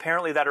ones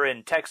apparently that are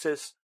in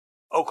Texas,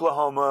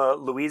 Oklahoma,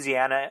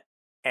 Louisiana,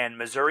 and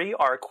Missouri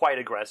are quite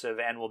aggressive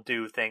and will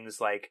do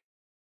things like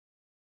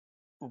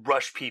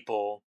rush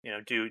people,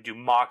 do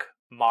mock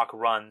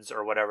runs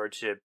or whatever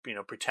to,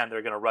 pretend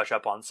they're going to rush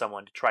up on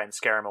someone to try and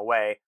scare them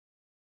away.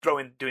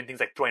 Doing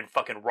things like throwing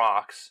fucking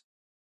rocks.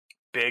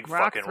 Big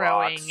Rock fucking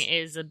throwing rocks.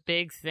 is a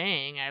big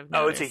thing. I've it's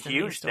noticed a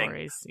huge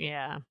thing.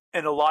 Yeah.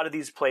 And a lot of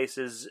these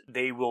places,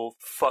 they will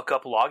fuck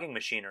up logging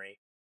machinery.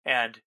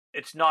 And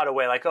it's not a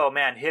way like, oh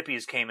man,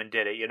 hippies came and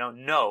did it,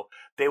 No,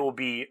 they will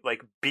be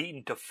like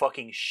beaten to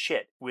fucking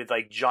shit with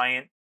like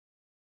giant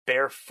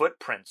bare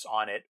footprints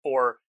on it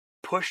or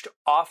pushed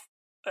off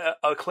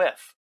a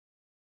cliff.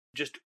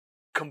 Just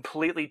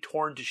completely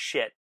torn to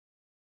shit.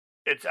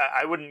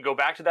 I wouldn't go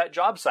back to that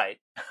job site.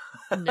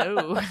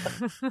 No.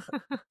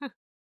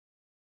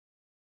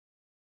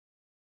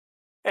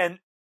 And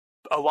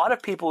a lot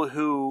of people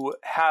who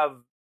have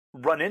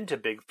run into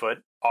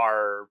Bigfoot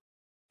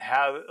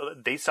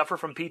they suffer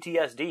from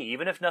PTSD.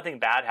 Even if nothing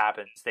bad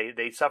happens,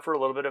 they suffer a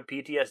little bit of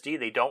PTSD.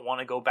 They don't want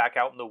to go back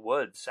out in the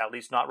woods, at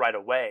least not right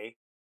away.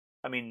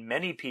 I mean,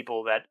 many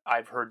people that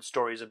I've heard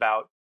stories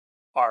about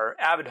are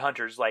avid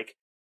hunters. Like,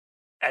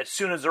 as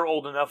soon as they're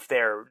old enough,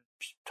 they're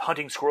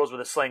hunting squirrels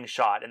with a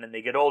slingshot, and then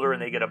they get older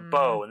and they get a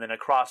bow, and then a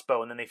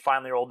crossbow, and then they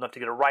finally are old enough to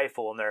get a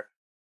rifle. And they're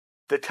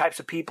the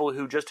types of people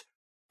who just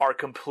are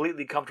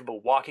completely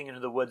comfortable walking into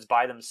the woods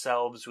by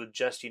themselves with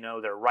just,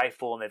 their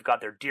rifle, and they've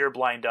got their deer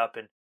blind up,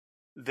 and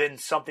then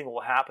something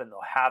will happen. They'll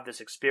have this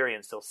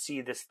experience. They'll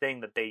see this thing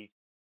that they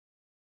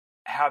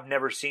have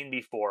never seen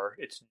before.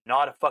 It's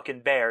not a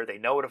fucking bear. They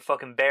know what a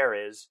fucking bear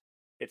is.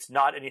 It's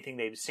not anything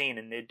they've seen,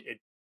 and it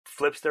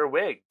flips their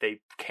wig. They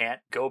can't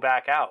go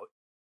back out.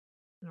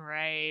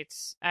 Right.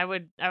 I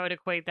would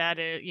equate that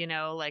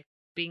to, like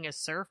being a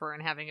surfer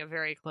and having a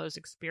very close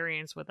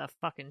experience with a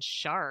fucking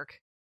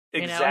shark.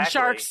 Exactly. And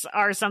sharks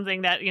are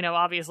something that,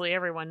 obviously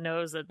everyone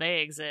knows that they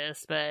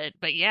exist, but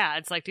yeah,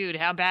 it's like, dude,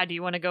 how bad do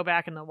you want to go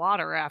back in the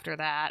water after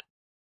that?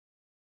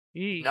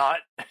 Eesh.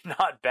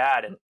 Not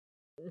bad. And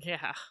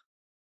yeah.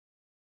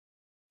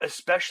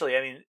 Especially,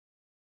 I mean,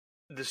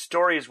 the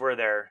stories where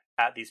they're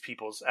at these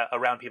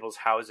around people's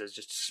houses,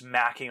 just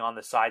smacking on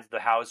the sides of the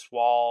house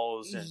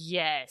walls and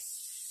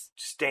yes,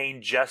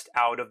 staying just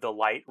out of the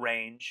light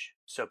range.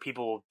 So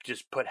people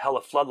just put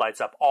hella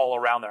floodlights up all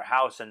around their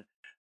house, and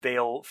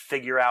they'll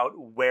figure out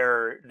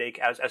where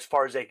as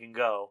far as they can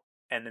go,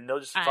 and then they'll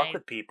just fuck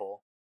with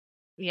people.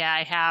 Yeah,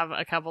 I have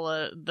a couple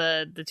of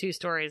the two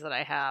stories that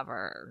I have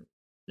are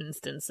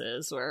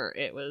instances where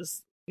it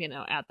was,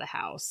 at the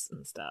house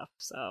and stuff.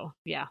 So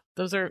yeah,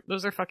 those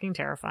are fucking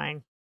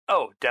terrifying.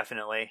 Oh,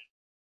 definitely.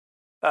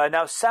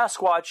 Now,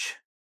 Sasquatch,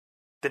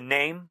 the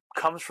name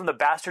comes from the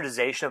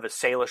bastardization of a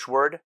Salish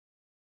word,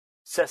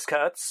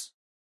 Seskutz,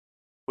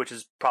 which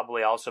is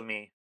probably also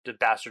me just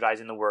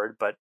bastardizing the word,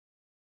 but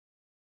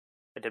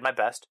I did my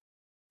best.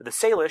 The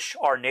Salish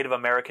are Native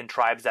American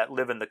tribes that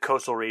live in the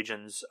coastal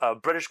regions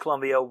of British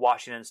Columbia,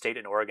 Washington State,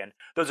 and Oregon.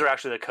 Those are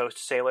actually the Coast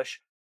Salish.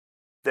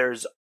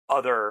 There's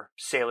other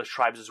Salish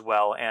tribes as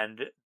well,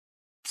 and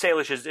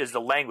Salish is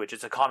the language.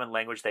 It's a common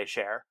language they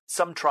share.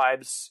 Some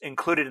tribes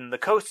included in the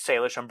Coast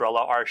Salish umbrella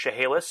are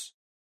Chehalis,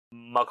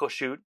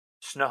 Muckleshoot,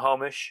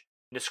 Snohomish,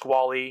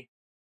 Nisqually,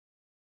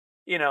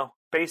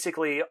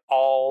 basically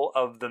all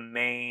of the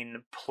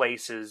main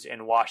places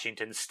in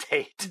Washington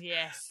State.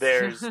 Yes.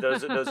 Those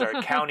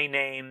are county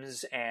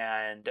names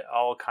and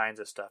all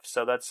kinds of stuff.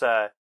 So that's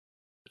where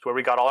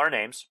we got all our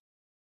names.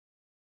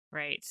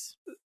 Right.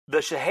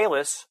 The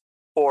Chehalis,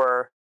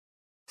 or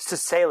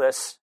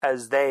Sissalis,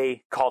 as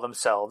they call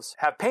themselves,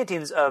 have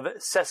paintings of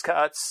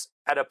Seskutz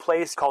at a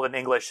place called in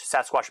English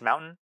Sasquatch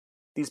Mountain.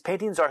 These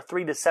paintings are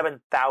 3,000 to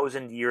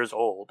 7,000 years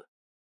old.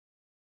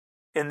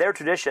 In their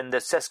tradition, the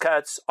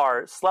Seskutz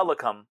are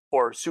Slellicum,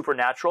 or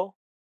supernatural,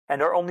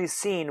 and are only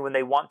seen when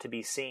they want to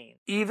be seen.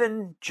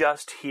 Even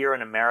just here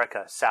in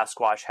America,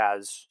 Sasquatch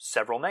has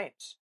several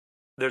names.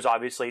 There's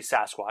obviously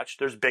Sasquatch,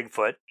 there's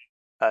Bigfoot,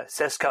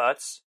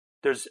 Seskutz,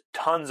 there's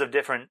tons of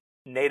different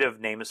native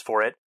names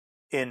for it.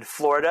 In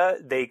Florida,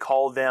 they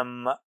call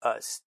them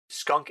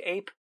skunk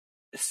ape.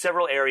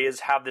 Several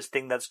areas have this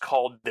thing that's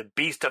called the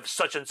beast of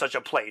such and such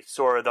a place,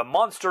 or the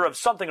monster of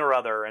something or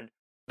other, and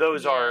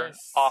those are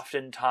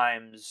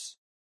oftentimes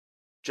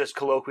just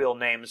colloquial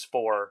names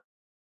for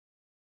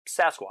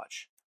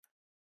Sasquatch.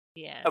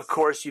 Yes. Of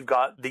course, you've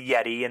got the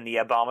Yeti and the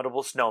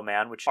abominable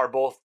snowman, which are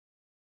both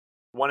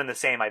one and the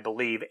same, I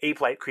believe,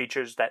 ape-like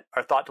creatures that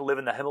are thought to live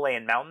in the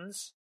Himalayan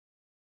mountains.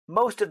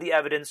 Most of the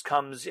evidence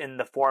comes in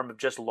the form of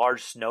just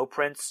large snow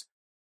prints.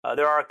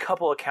 There are a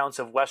couple accounts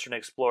of Western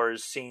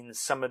explorers seeing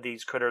some of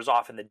these critters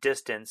off in the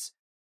distance.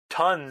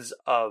 Tons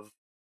of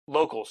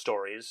local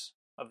stories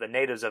of the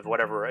natives of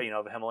whatever,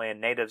 of Himalayan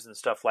natives and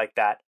stuff like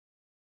that.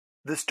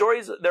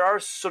 There are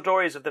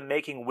stories of them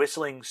making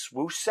whistling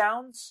swoosh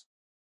sounds,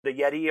 the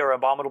Yeti or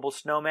abominable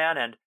snowman,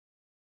 and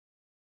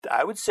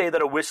I would say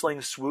that a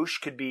whistling swoosh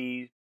could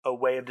be a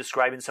way of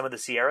describing some of the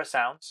Sierra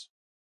sounds.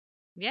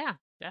 Yeah,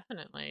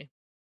 definitely.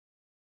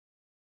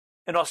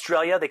 In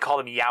Australia, they call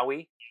them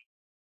Yowie.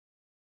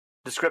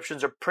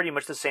 Descriptions are pretty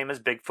much the same as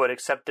Bigfoot,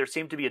 except there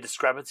seemed to be a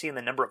discrepancy in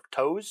the number of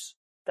toes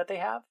that they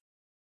have.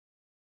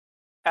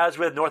 As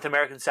with North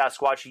American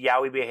Sasquatch,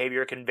 Yowie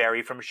behavior can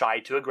vary from shy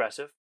to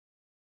aggressive.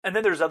 And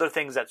then there's other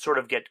things that sort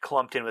of get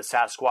clumped in with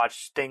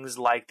Sasquatch, things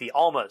like the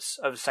Almas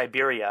of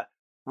Siberia,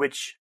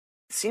 which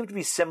seem to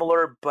be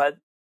similar, but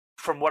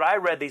from what I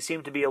read, they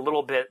seem to be a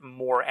little bit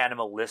more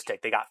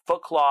animalistic. They got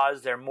foot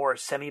claws, they're more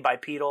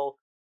semi-bipedal,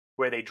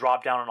 where they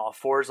drop down on all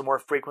fours more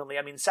frequently.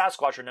 I mean,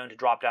 Sasquatch are known to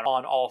drop down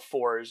on all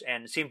fours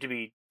and seem to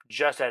be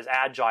just as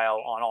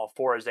agile on all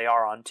fours as they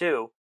are on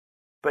two.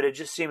 But it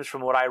just seems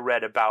from what I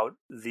read about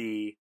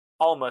the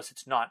Almas,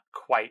 it's not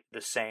quite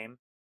the same.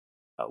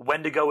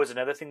 Wendigo is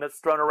another thing that's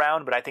thrown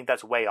around, but I think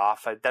that's way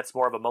off. That's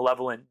more of a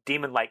malevolent,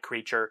 demon-like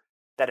creature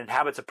that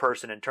inhabits a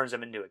person and turns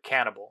them into a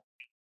cannibal,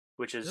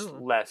 which is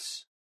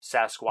less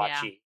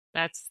Sasquatchy.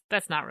 Yeah,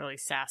 that's not really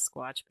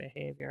Sasquatch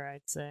behavior,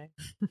 I'd say.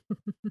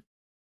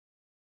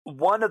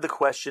 One of the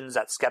questions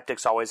that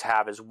skeptics always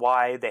have is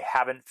why they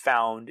haven't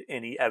found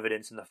any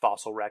evidence in the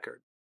fossil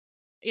record.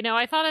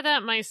 I thought of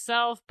that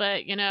myself,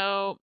 but,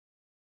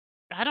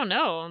 I don't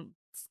know.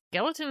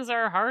 Skeletons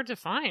are hard to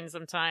find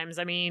sometimes.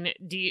 I mean,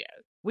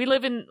 we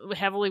live in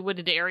heavily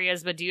wooded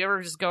areas, but do you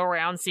ever just go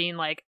around seeing,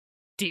 like,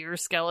 deer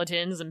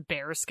skeletons and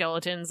bear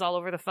skeletons all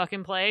over the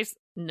fucking place?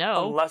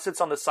 No. Unless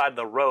it's on the side of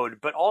the road.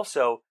 But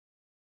also,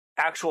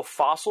 actual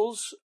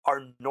fossils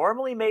are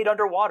normally made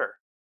underwater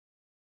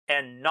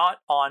and not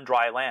on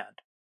dry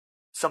land.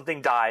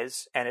 Something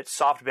dies, and its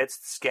soft bits,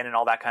 skin and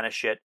all that kind of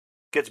shit,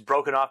 gets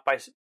broken off by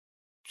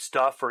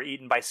stuff or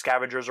eaten by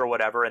scavengers or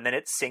whatever, and then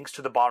it sinks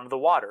to the bottom of the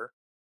water,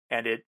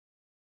 and it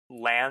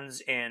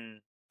lands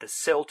in the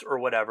silt or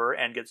whatever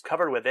and gets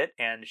covered with it,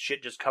 and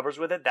shit just covers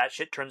with it. That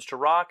shit turns to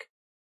rock.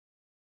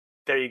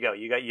 There you go.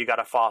 You got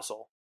a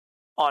fossil.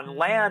 On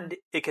land,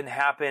 it can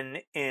happen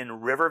in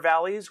river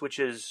valleys, which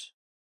is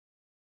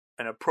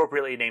an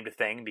appropriately named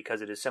thing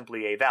because it is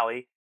simply a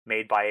valley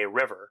made by a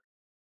river.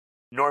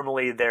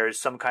 Normally, there's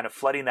some kind of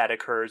flooding that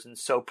occurs, and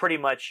so pretty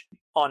much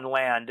on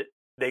land,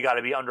 they got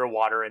to be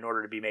underwater in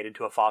order to be made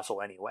into a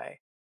fossil anyway.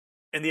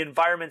 In the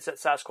environments that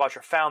Sasquatch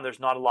are found, there's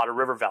not a lot of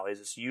river valleys.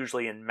 It's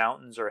usually in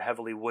mountains or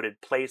heavily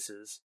wooded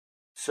places.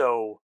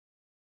 So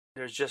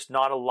there's just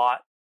not a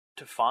lot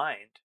to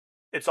find.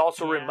 It's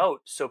also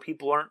remote, so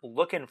people aren't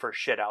looking for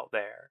shit out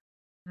there.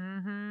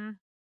 Mm-hmm.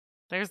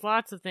 There's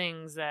lots of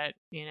things that,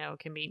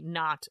 can be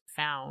not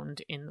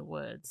found in the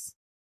woods.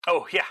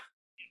 Oh, yeah.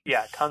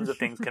 Yeah, tons of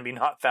things can be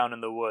not found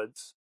in the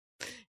woods.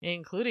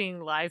 Including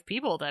live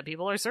people that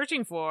people are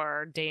searching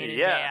for day in and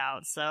day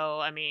out. So,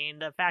 I mean,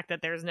 the fact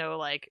that there's no,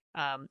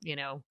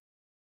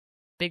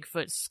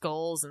 Bigfoot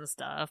skulls and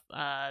stuff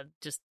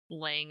just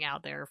laying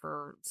out there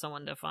for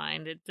someone to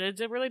find, it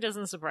really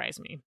doesn't surprise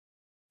me.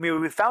 I mean,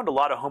 we found a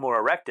lot of Homo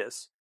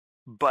erectus,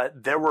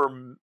 but there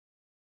were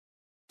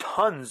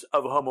tons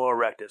of Homo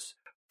erectus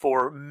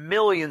for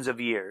millions of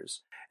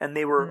years, and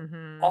they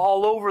were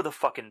all over the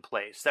fucking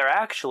place. They're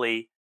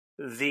actually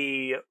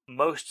the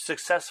most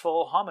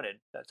successful hominid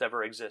that's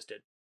ever existed.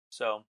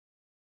 So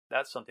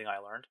that's something I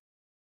learned.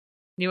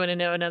 You want to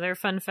know another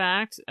fun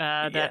fact?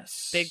 That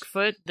Yes.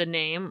 Bigfoot, the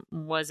name,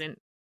 wasn't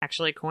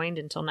actually coined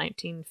until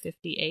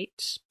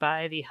 1958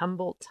 by the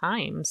Humboldt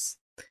Times.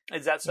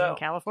 Is that so? In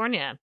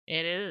California.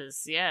 It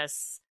is,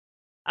 yes.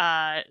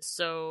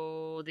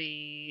 So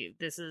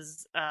this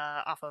is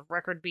off of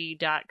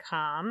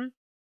recordbee.com.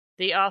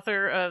 The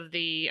author of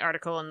the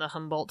article in the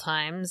Humboldt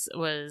Times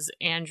was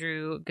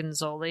Andrew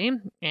Gonzoli,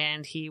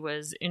 and he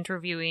was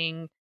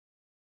interviewing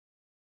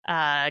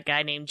a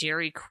guy named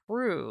Jerry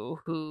Crew,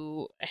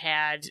 who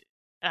had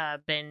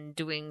been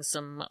doing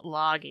some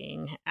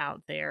logging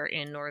out there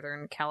in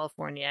Northern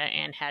California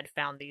and had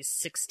found these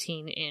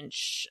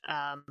 16-inch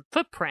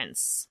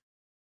footprints.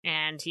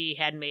 And he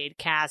had made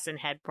casts and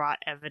had brought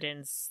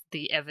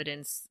the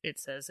evidence, it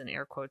says in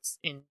air quotes,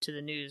 into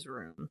the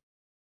newsroom.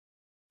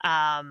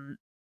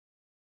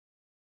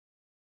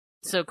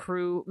 So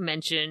Crew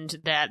mentioned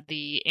that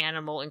the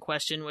animal in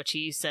question, which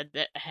he said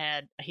that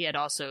he had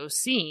also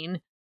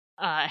seen,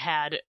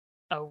 had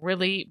a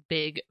really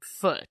big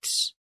foot.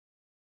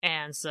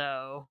 And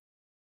so,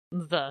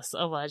 thus,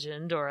 a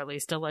legend, or at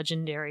least a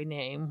legendary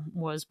name,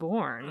 was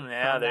born from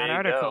that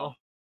article.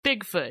 Go.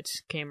 Bigfoot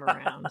came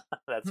around.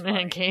 That's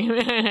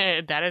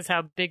funny. That is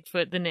how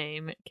Bigfoot, the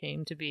name,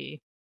 came to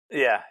be.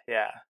 Yeah.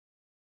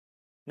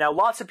 Now,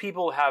 lots of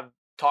people have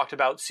talked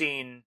about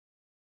seeing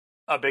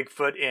a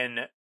Bigfoot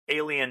in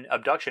alien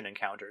abduction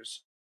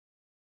encounters.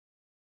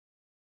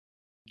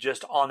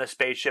 Just on a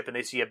spaceship and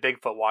they see a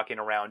Bigfoot walking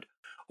around,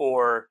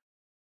 or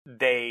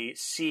they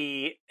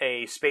see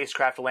a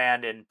spacecraft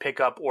land and pick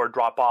up or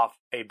drop off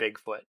a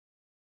Bigfoot.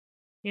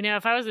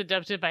 If I was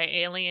abducted by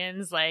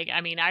aliens,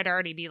 I'd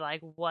already be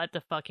like, what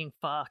the fucking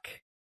fuck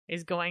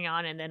is going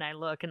on? And then I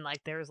look and,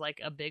 there's,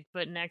 a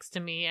Bigfoot next to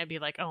me. I'd be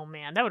like, oh,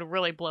 man, that would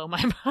really blow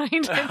my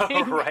mind.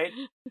 Oh, right.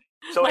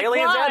 So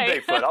aliens why?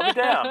 and Bigfoot, I'll be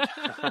down.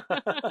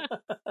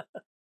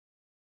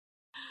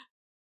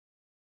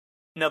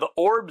 Now, the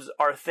orbs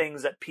are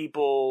things that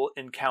people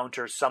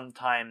encounter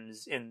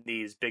sometimes in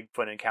these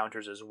Bigfoot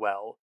encounters as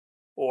well.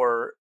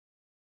 Or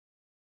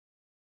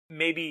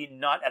maybe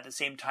not at the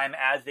same time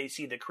as they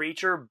see the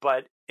creature,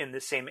 but in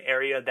the same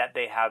area that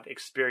they have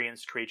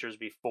experienced creatures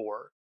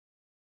before.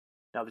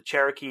 Now, the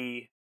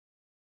Cherokee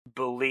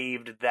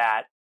believed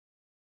that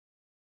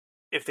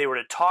if they were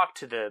to talk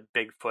to the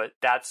Bigfoot,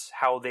 that's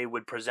how they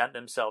would present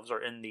themselves,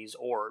 or in these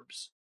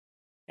orbs.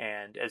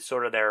 And it's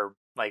sort of their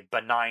like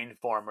benign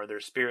form or their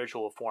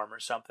spiritual form or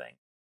something.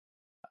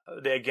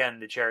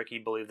 The Cherokee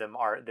believe them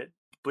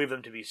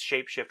to be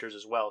shapeshifters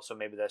as well. So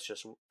maybe that's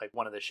just like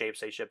one of the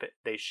shapes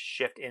they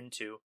shift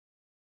into.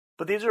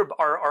 But these are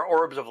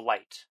orbs of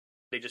light.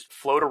 They just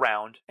float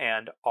around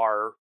and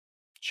are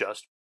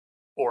just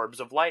orbs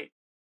of light.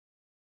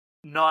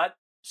 Not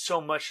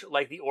so much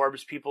like the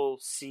orbs people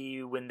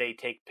see when they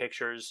take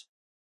pictures.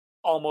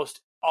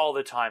 Almost all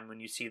the time when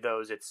you see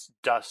those, it's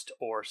dust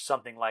or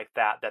something like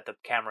that the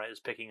camera is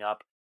picking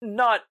up.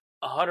 Not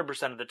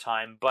 100% of the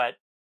time, but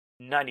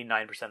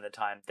 99% of the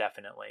time,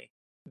 definitely.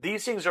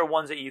 These things are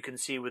ones that you can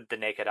see with the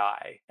naked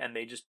eye, and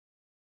they just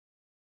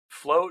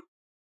float,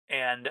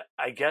 and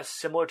I guess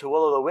similar to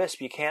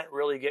Will-O-the-Wisp, you can't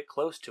really get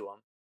close to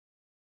them.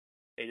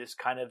 They just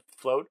kind of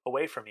float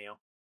away from you.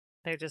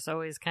 They're just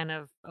always kind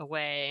of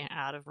away,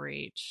 out of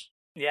reach.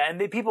 Yeah,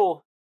 and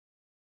people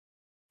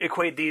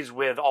equate these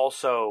with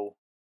also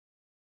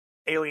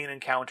alien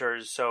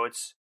encounters, so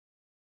it's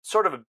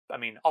sort of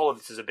all of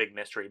this is a big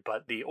mystery,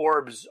 but the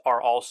orbs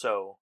are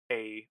also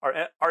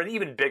are an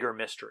even bigger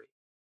mystery.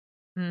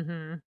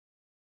 Mm-hmm.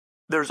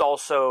 There's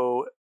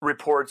also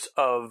reports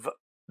of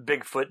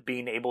Bigfoot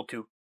being able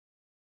to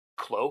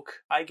cloak,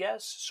 I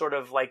guess, sort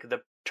of like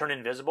turn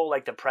invisible,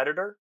 like the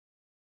Predator.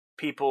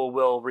 People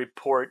will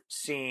report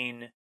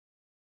seeing,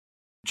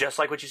 just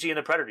like what you see in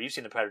the Predator. You've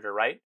seen the Predator,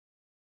 right?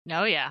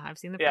 Oh yeah, I've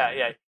seen the Predator.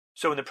 Yeah.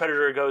 So when the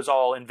Predator goes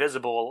all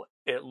invisible,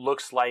 it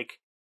looks like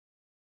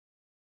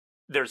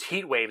there's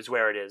heat waves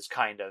where it is,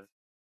 kind of.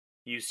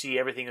 You see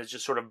everything is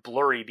just sort of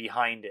blurry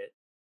behind it.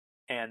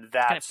 And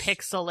that's kind of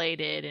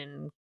pixelated,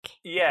 and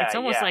it's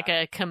almost like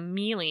a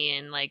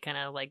chameleon, like kind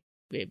of like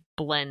it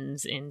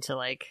blends into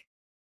like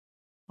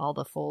all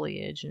the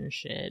foliage and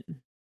shit.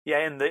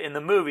 Yeah, in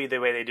the movie, the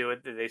way they do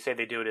it, they say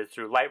they do it is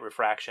through light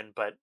refraction,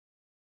 but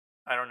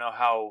I don't know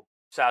how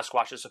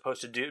Sasquatch is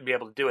supposed to be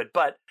able to do it,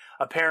 but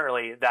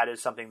apparently that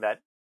is something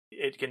that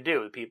it can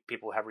do.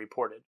 People have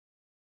reported.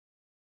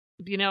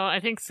 I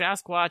think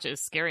Sasquatch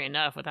is scary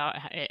enough without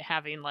it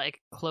having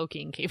like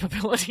cloaking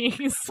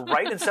capabilities.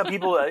 Right, and some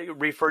people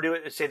refer to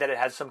it, say that it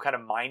has some kind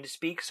of mind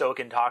speak, so it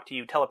can talk to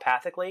you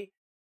telepathically.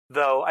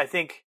 Though I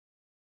think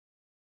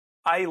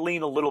I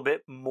lean a little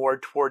bit more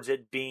towards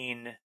it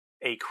being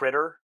a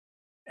critter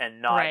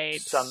and not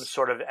some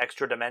sort of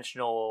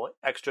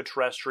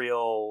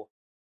extraterrestrial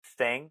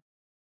thing.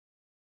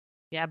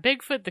 Yeah,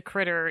 Bigfoot the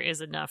critter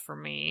is enough for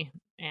me.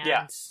 And,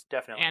 yeah,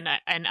 definitely.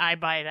 And I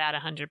buy that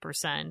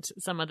 100%.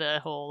 Some of the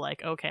whole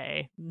like,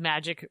 okay,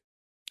 magic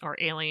or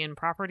alien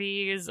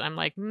properties, I'm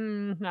like,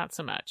 not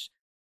so much.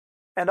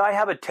 And I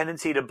have a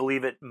tendency to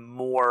believe it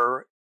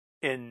more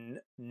in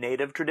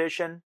native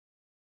tradition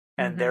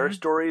and their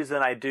stories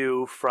than I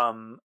do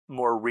from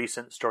more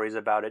recent stories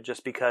about it,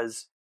 just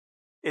because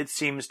it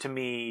seems to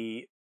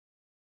me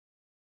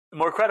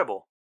more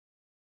credible.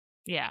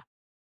 Yeah.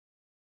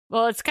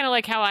 Well, it's kind of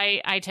like how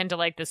I tend to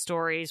like the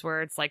stories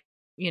where it's like,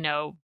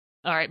 all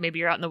right, maybe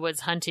you're out in the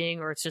woods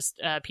hunting, or it's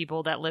just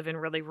people that live in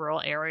really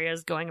rural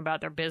areas going about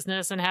their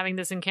business and having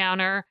this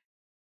encounter.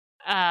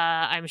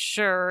 I'm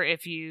sure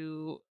if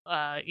you,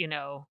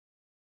 own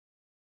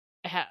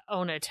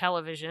a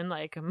television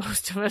like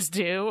most of us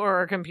do,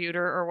 or a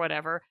computer or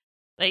whatever,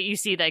 like you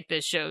see like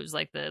the shows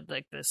like the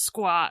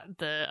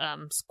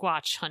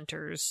Squatch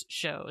Hunters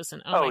shows,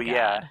 and oh my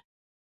God.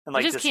 And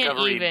like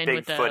Discovery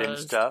Bigfoot and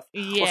stuff.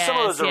 Yes, well, some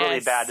of those are really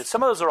bad.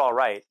 Some of those are all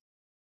right.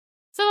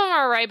 Some of them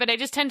are all right, but I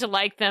just tend to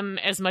like them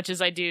as much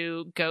as I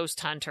do Ghost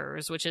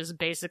Hunters, which is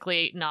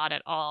basically not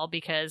at all,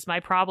 because my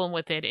problem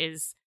with it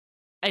is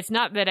it's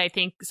not that I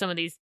think some of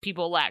these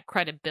people lack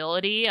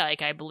credibility.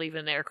 Like, I believe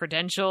in their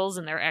credentials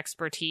and their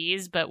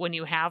expertise, but when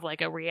you have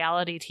like a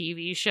reality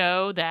TV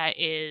show that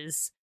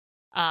is,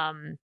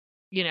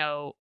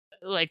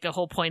 like the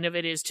whole point of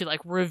it is to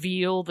like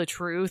reveal the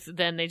truth,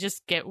 then they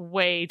just get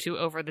way too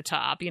over the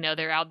top.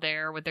 They're out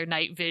there with their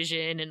night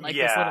vision and like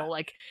this little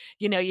like,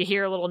 you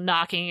hear a little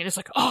knocking and it's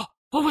like, oh,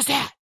 what was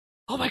that?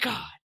 Oh my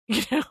God.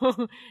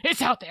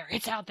 It's out there.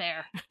 It's out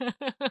there.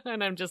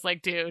 And I'm just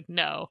like, dude,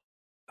 no.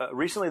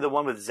 Recently, the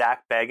one with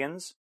Zach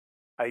Bagans,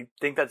 I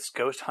think that's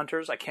Ghost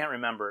Hunters. I can't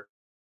remember.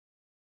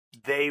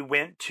 They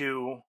went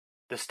to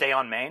the Stay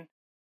on Main,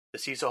 the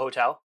Cecil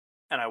Hotel,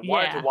 and I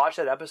wanted to watch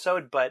that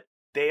episode, but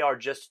they are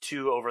just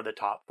too over the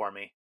top for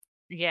me.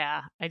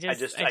 Yeah, I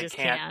just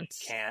can't.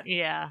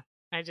 Yeah,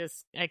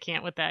 I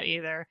can't with that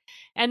either.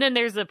 And then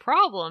there's the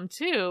problem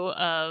too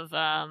of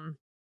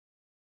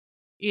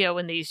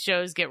when these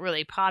shows get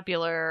really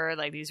popular,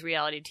 like these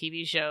reality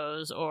TV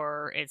shows,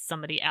 or it's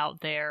somebody out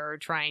there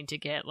trying to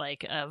get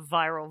like a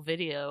viral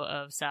video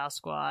of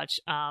Sasquatch,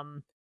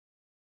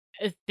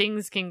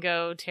 things can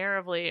go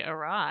terribly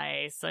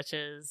awry, such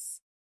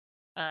as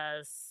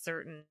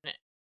certain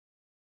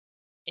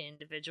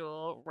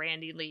individual,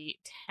 Randy Lee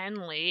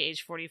Tenley,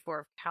 age 44,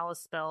 of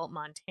Kalispell,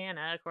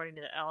 Montana, according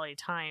to the LA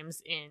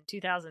Times. In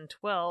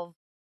 2012,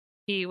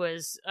 he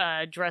was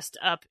dressed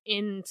up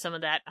in some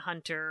of that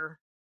hunter,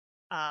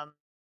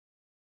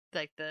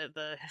 like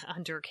the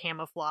hunter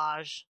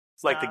camouflage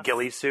Like the stuff.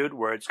 ghillie suit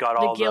where it's got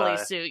all the ghillie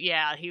suit.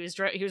 Yeah, he was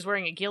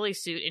wearing a ghillie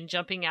suit and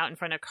jumping out in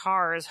front of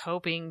cars,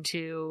 hoping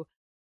to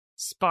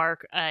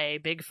spark a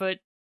Bigfoot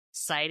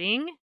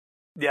sighting.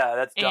 Yeah,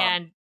 that's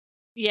dumb.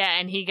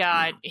 And he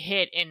got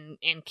hit and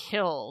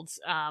killed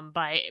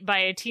by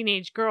a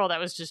teenage girl that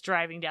was just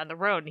driving down the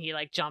road, and he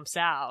like jumps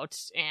out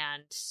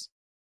and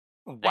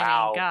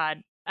Wow.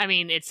 I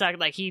mean, it sucked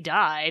like he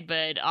died,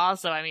 but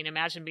also, I mean,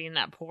 imagine being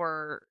that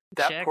poor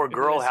chick poor who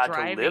girl was had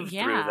driving. to live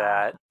through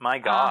that. My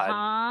God.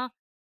 Uh-huh.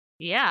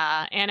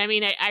 Yeah, and I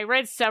mean, I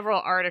read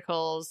several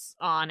articles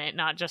on it,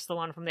 not just the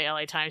one from the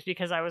LA Times,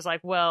 because I was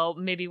like, well,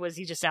 maybe was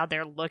he just out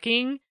there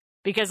looking?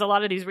 Because a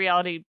lot of these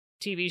reality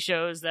TV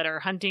shows that are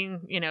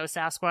hunting,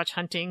 Sasquatch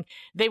hunting,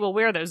 they will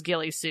wear those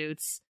ghillie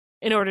suits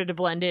in order to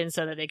blend in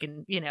so that they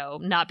can,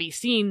 not be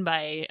seen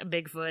by a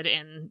Bigfoot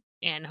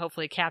and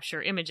hopefully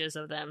capture images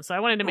of them. So I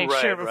wanted to make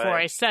sure before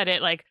I said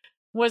it, like,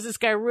 was this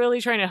guy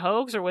really trying to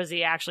hoax, or was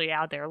he actually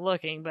out there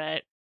looking?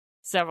 But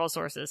several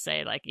sources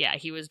say, like, yeah,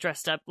 he was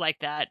dressed up like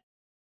that,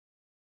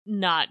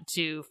 not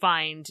to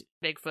find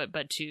Bigfoot,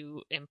 but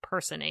to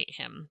impersonate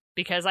him.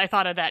 Because I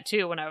thought of that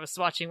too when I was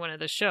watching one of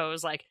the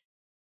shows, like,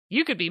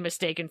 you could be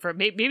mistaken for,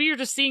 maybe you're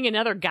just seeing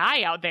another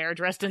guy out there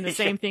dressed in the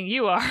same thing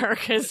you are,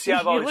 because you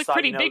look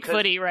pretty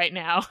Bigfooty right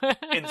now.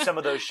 In some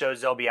of those shows,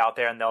 they'll be out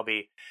there and they'll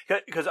be,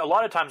 because a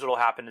lot of times what'll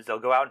happen is they'll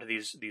go out into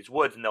these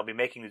woods and they'll be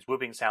making these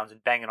whooping sounds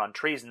and banging on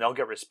trees, and they'll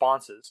get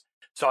responses.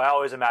 So I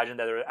always imagine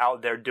that they're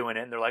out there doing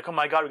it and they're like, oh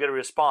my God, we get a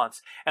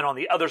response. And on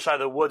the other side of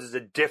the woods is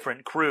a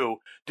different crew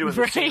doing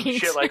the same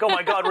shit, like, oh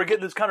my God, we're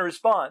getting this kind of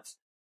response.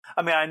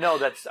 I mean, I know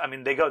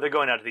they're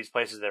going out to these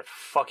places that are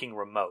fucking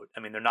remote. I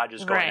mean, they're not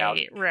just going out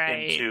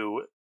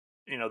into,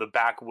 the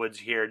backwoods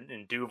here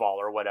in Duval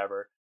or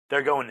whatever.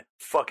 They're going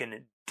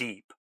fucking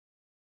deep.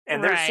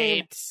 And they're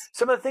seeing,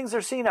 some of the things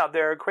they're seeing out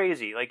there are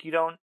crazy. Like,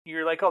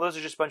 you're like, oh, those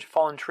are just a bunch of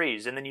fallen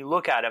trees. And then you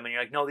look at them and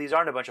you're like, no, these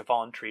aren't a bunch of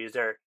fallen trees.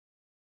 They're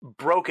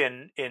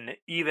broken in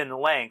even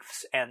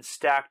lengths and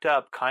stacked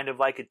up kind of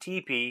like a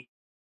teepee.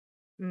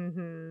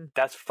 Mm-hmm.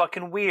 That's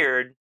fucking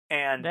weird.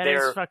 And that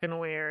they're is fucking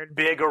weird.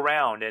 Big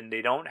around, and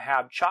they don't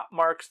have chop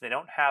marks. They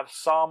don't have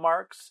saw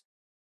marks.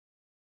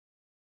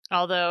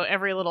 Although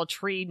every little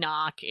tree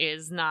knock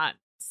is not,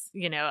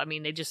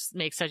 they just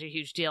make such a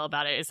huge deal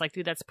about it. It's like,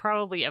 dude, that's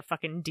probably a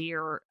fucking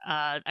deer.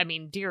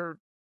 Deer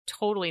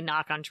totally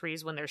knock on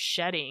trees when they're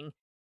shedding.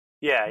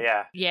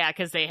 Yeah. Yeah,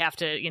 because they have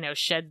to,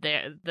 shed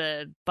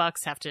the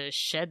bucks have to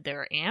shed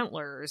their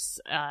antlers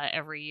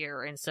every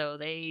year, and so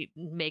they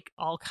make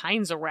all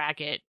kinds of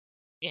racket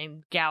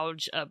and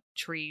gouge up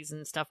trees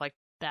and stuff like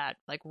that,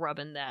 like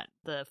rubbing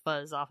the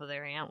fuzz off of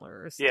their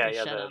antlers. Yeah,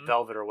 the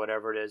velvet or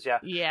whatever it is. Yeah,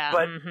 yeah.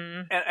 But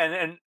mm-hmm.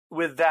 and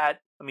with that,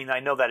 I mean,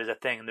 I know that is a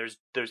thing.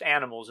 There's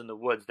animals in the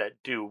woods that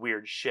do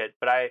weird shit,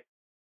 but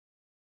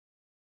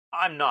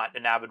I'm not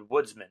an avid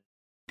woodsman.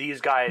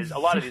 These guys, a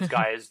lot of these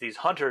guys, these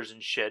hunters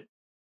and shit,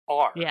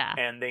 are. Yeah,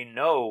 and they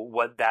know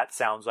what that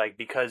sounds like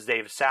because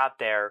they've sat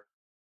there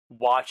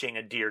watching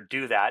a deer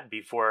do that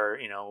before,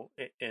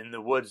 in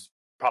the woods.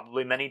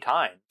 Probably many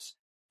times,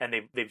 and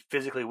they've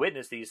physically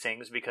witnessed these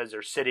things because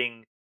they're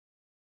sitting,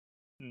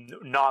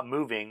 not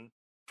moving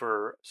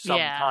for some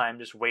time,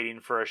 just waiting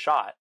for a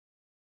shot.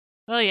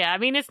 Well, yeah, I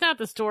mean, it's not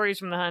the stories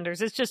from the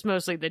hunters; it's just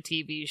mostly the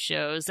TV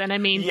shows. And I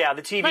mean, yeah,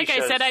 the TV. Like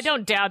shows, I said, I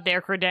don't doubt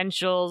their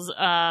credentials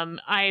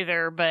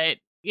either, but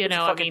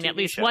at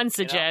least show,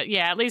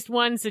 at least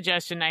one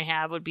suggestion I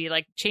have would be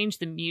like change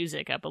the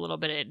music up a little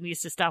bit. It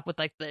needs to stop with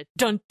like the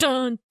dun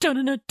dun dun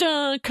dun dun,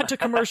 dun cut to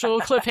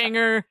commercial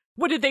cliffhanger.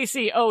 What did they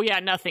see? Oh yeah,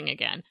 nothing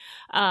again.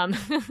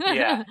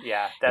 Yeah.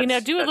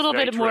 Do a little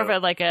bit more of a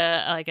like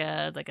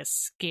a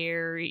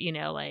scary,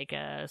 like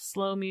a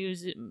slow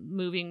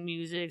moving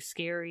music,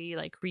 scary,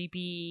 like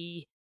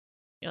creepy,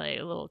 like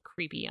a little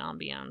creepy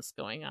ambiance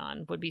going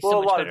on would be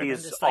so much better than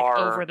just like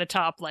over the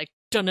top, like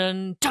dun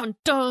dun dun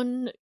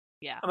dun.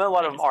 Yeah, I mean, a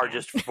lot of them are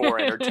just for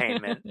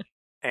entertainment,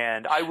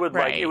 and I would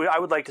I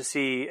would like to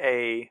see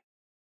a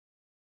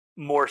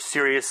more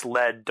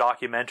serious-led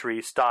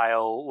documentary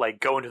style,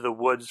 like go into the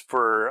woods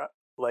for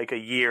like a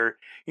year.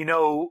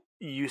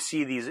 You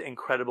see these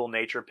incredible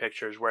nature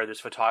pictures where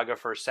this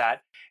photographer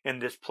sat in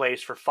this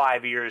place for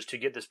 5 years to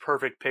get this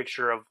perfect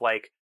picture of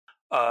like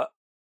a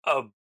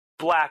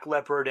black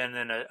leopard and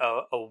then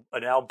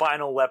an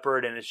albino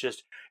leopard, and it's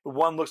just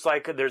one looks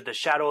like there's the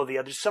shadow of the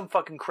other, some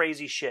fucking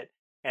crazy shit.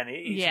 And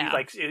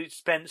it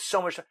spends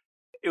so much.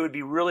 It would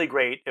be really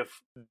great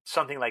if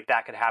something like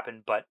that could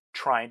happen, but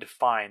trying to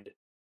find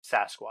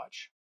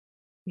Sasquatch.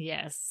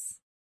 Yes,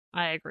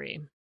 I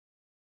agree.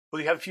 Will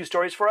you have a few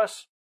stories for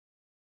us?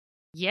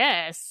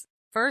 Yes.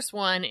 First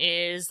one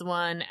is the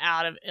one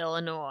out of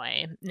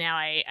Illinois. Now,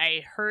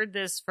 I heard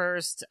this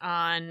first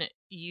on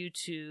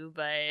YouTube,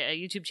 by a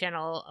YouTube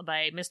channel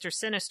by Mr.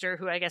 Sinister,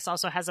 who I guess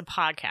also has a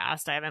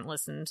podcast. I haven't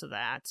listened to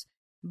that.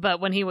 But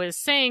when he was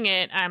saying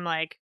it, I'm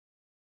like,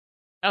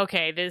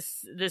 okay,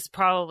 this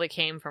probably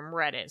came from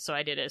Reddit. So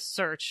I did a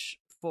search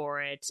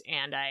for it,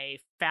 and I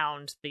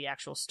found the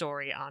actual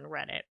story on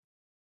Reddit.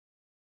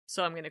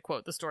 So I'm going to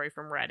quote the story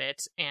from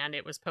Reddit, and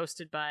it was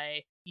posted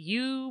by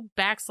u/Jodyman.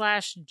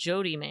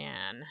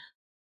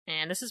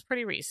 And this is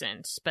pretty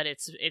recent, but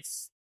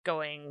it's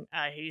going,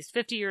 he's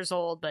 50 years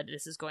old, but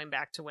this is going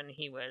back to when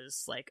he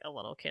was like a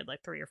little kid,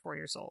 like 3 or 4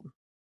 years old.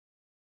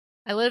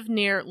 I live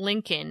near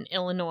Lincoln,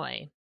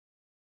 Illinois.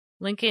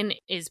 Lincoln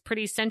is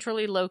pretty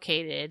centrally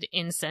located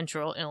in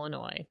central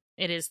Illinois.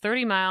 It is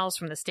 30 miles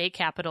from the state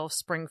capital of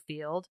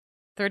Springfield,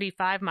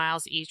 35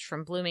 miles each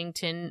from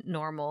Bloomington,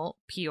 Normal,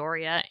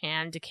 Peoria,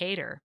 and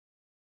Decatur.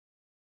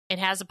 It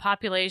has a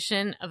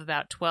population of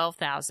about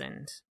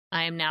 12,000.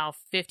 I am now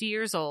 50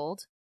 years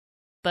old,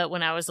 but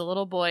when I was a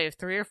little boy of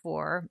 3 or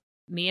 4,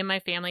 me and my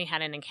family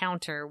had an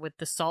encounter with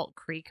the Salt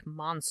Creek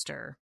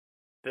Monster.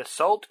 The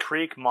Salt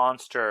Creek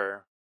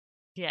Monster.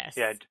 Yes.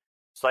 Yeah,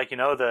 it's like,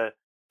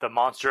 the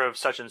monster of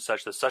such and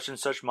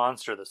such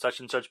monster, the such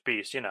and such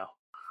beast,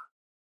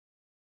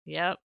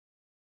 Yep.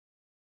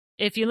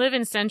 If you live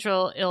in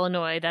central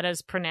Illinois, that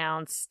is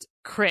pronounced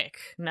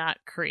crick, not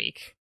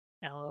creek.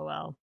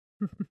 LOL.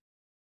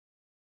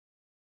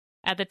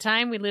 At the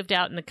time, we lived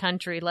out in the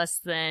country less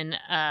than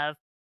a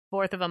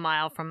fourth of a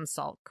mile from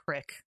Salt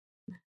Creek.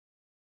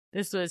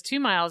 This was 2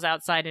 miles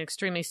outside an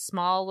extremely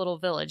small little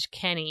village,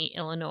 Kenny,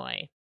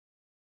 Illinois.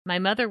 My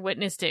mother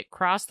witnessed it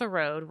cross the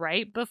road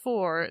right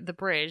before the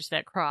bridge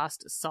that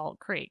crossed Salt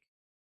Creek.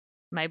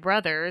 My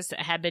brothers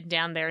had been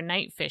down there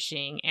night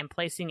fishing and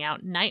placing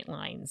out night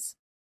lines.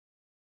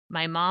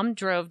 My mom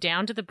drove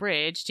down to the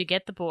bridge to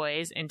get the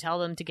boys and tell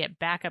them to get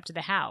back up to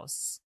the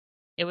house.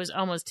 It was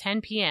almost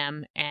 10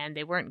 p.m., and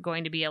they weren't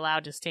going to be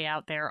allowed to stay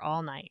out there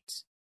all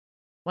night.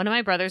 One of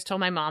my brothers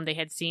told my mom they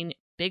had seen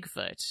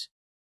Bigfoot.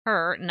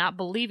 Her, not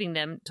believing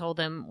them, told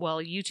them,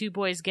 well, you two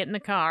boys get in the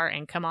car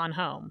and come on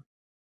home.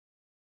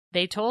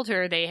 They told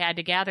her they had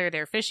to gather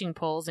their fishing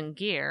poles and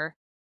gear,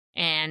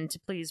 and to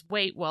please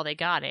wait while they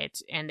got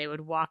it, and they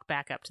would walk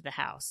back up to the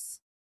house.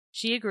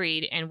 She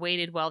agreed and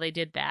waited while they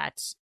did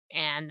that,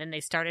 and then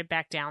they started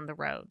back down the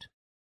road.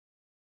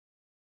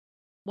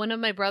 One of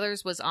my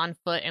brothers was on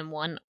foot and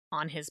one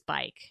on his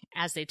bike.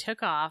 As they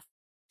took off,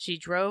 she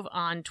drove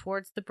on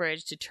towards the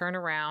bridge to turn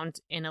around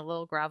in a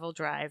little gravel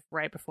drive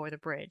right before the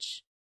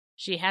bridge.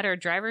 She had her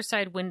driver's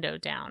side window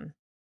down.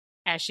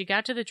 As she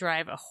got to the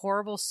drive, a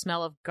horrible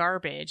smell of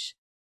garbage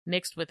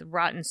mixed with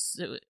rotten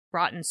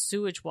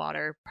sewage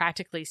water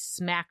practically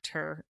smacked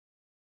her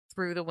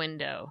through the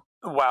window.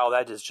 Wow,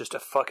 that is just a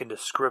fucking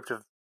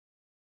descriptive.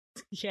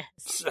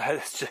 Yes.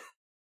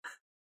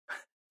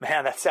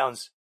 Man, that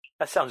sounds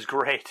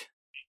great.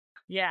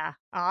 Yeah,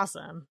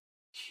 awesome.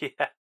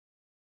 Yeah.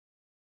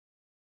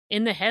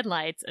 In the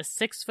headlights, a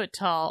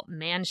 6-foot-tall,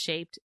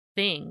 man-shaped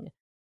thing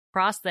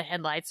crossed the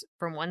headlights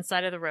from one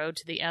side of the road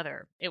to the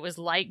other. It was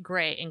light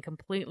gray and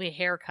completely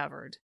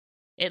hair-covered.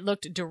 It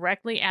looked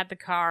directly at the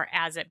car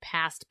as it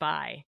passed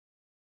by.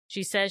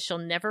 She says she'll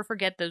never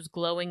forget those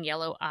glowing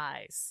yellow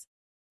eyes.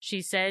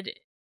 She said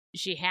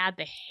she had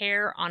the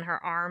hair on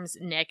her arms,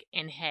 neck,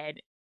 and head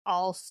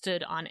all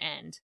stood on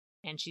end,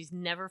 and she's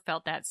never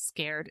felt that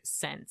scared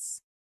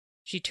since.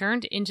 She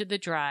turned into the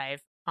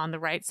drive on the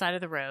right side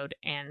of the road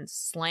and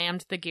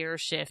slammed the gear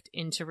shift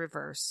into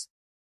reverse,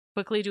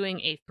 quickly doing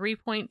a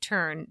 3-point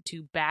turn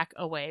to back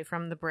away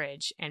from the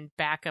bridge and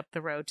back up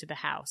the road to the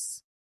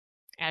house.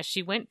 As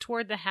she went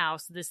toward the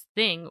house, this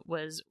thing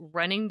was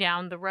running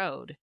down the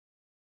road.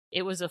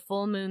 It was a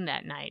full moon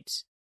that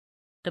night.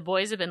 The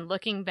boys had been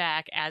looking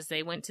back as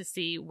they went to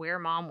see where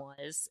Mom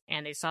was,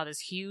 and they saw this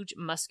huge,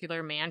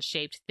 muscular,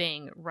 man-shaped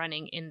thing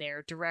running in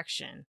their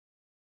direction.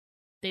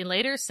 They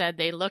later said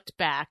they looked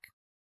back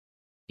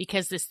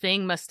because this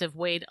thing must have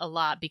weighed a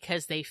lot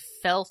because they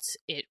felt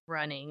it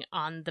running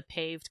on the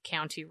paved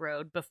county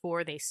road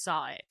before they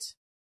saw it.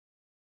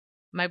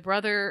 My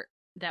brother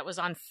that was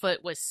on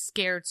foot was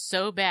scared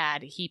so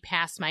bad he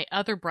passed my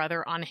other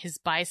brother on his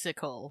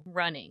bicycle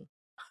running.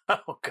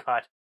 Oh,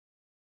 God.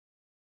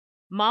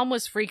 Mom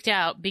was freaked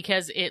out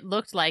because it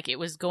looked like it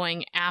was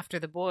going after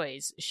the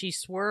boys. She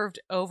swerved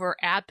over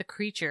at the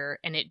creature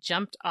and it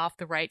jumped off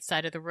the right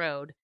side of the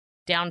road,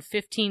 down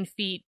 15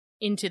 feet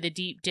into the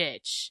deep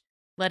ditch,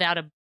 let out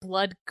a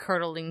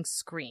blood-curdling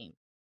scream.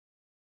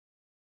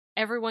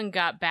 Everyone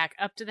got back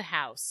up to the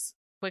house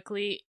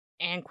quickly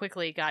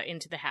got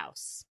into the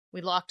house.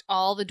 We locked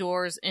all the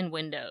doors and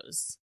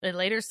windows. They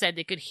later said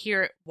they could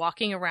hear it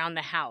walking around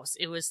the house.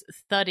 It was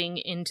thudding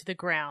into the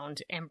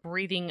ground and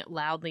breathing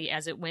loudly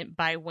as it went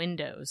by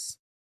windows.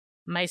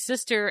 My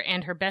sister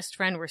and her best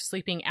friend were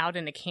sleeping out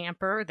in a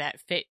camper that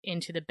fit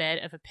into the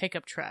bed of a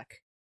pickup truck.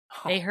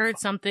 They heard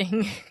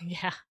something.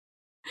 Yeah.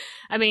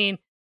 I mean,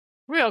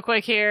 real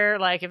quick here,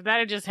 like, if that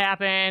had just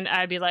happened,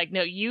 I'd be like,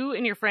 no, you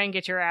and your friend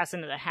get your ass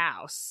into the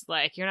house.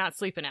 Like, you're not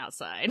sleeping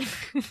outside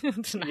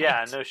tonight.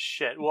 Yeah, no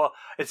shit. Well,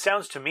 it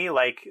sounds to me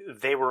like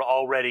they were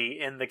already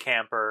in the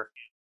camper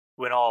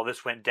when all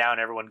this went down.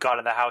 Everyone got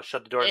in the house,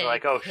 shut the doors, and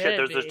like, oh shit,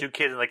 there's those 2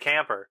 kids in the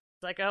camper.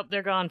 like, oh,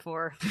 they're gone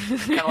for.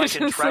 Kind of like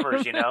in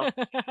Tremors, you know?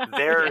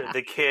 They're Yeah.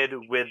 the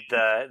kid with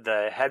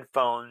the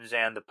headphones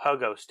and the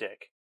pogo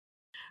stick.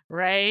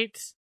 Right?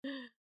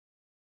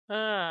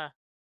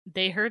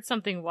 They heard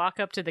something walk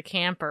up to the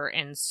camper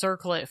and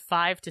circle it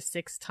 5 to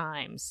 6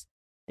 times.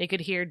 They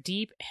could hear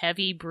deep,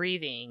 heavy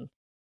breathing.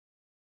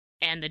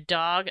 And the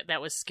dog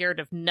that was scared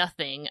of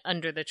nothing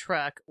under the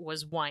truck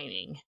was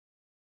whining.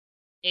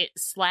 It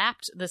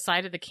slapped the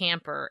side of the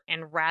camper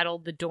and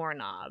rattled the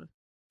doorknob.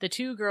 The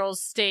two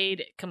girls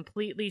stayed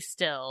completely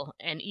still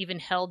and even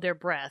held their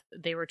breath.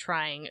 They were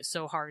trying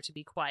so hard to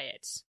be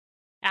quiet.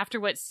 After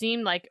what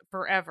seemed like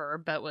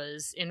forever, but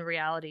was in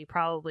reality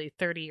probably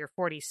 30 or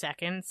 40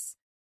 seconds,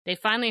 they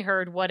finally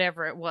heard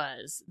whatever it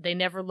was. They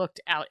never looked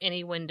out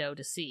any window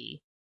to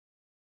see.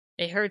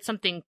 They heard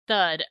something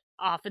thud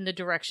off in the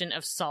direction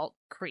of Salt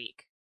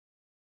Creek.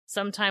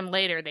 Sometime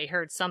later, they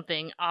heard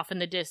something off in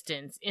the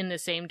distance in the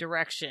same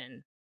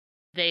direction.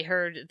 They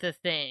heard the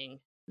thing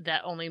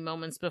that only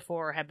moments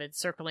before had been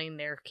circling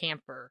their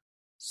camper.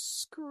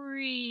 Screech.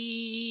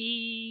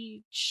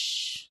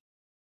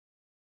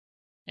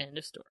 End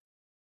of story.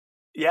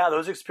 Yeah,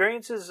 those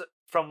experiences,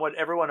 from what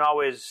everyone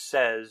always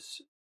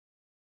says,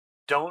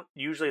 don't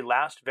usually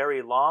last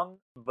very long,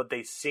 but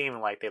they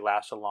seem like they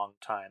last a long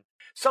time.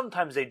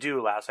 Sometimes they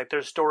do last. Like,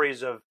 there's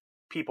stories of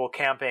people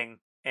camping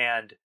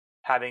and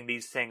having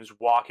these things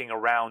walking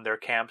around their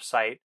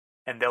campsite,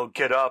 and they'll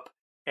get up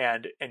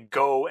and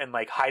go and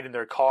like hide in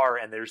their car,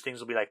 and there's things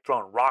will be like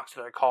throwing rocks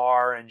at their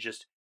car and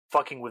just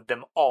fucking with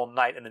them all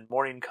night. And then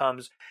morning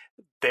comes,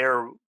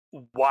 they're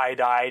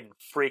wide-eyed and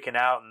freaking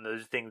out, and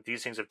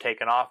these things have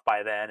taken off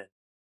by then.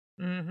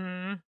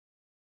 Mm-hmm.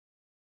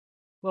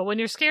 Well, when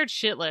you're scared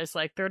shitless,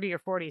 like 30 or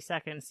 40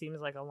 seconds seems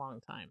like a long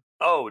time.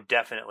 Oh,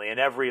 definitely. And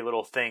every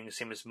little thing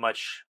seems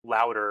much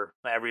louder.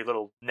 Every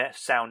little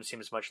sound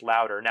seems much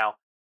louder. Now,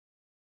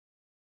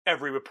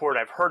 every report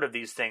I've heard of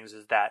these things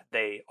is that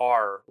they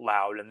are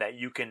loud and that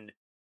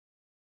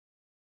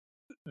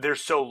they're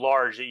so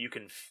large that you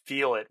can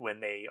feel it when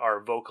they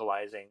are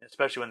vocalizing,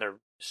 especially when they're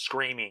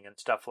screaming and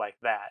stuff like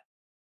that.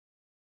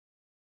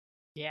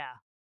 Yeah.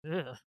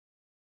 Ugh.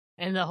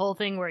 And the whole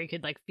thing where you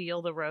could like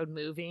feel the road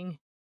moving.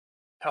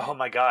 Oh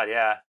my god,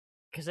 yeah.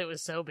 Because it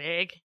was so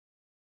big.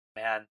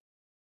 Man,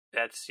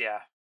 that's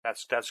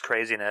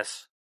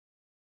craziness.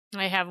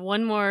 I have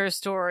one more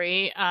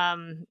story.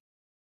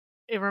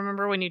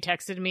 Remember when you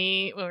texted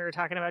me when we were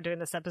talking about doing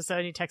this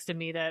episode, you texted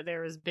me that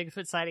there was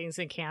Bigfoot sightings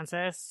in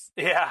Kansas?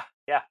 Yeah.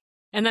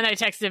 And then I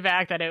texted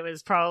back that it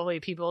was probably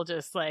people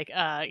just like,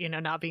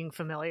 not being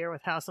familiar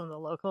with how some of the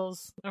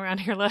locals around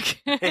here look.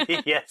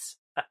 Yes.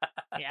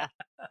 Yeah,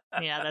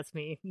 that's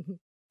me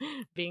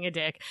being a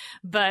dick.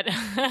 But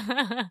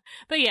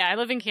yeah, I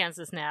live in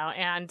Kansas now,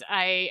 and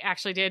I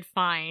actually did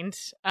find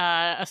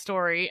a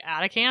story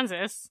out of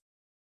Kansas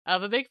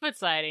of a Bigfoot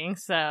sighting,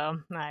 so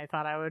I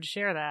thought I would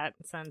share that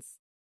since,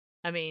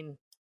 I mean,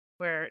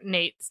 where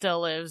Nate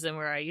still lives and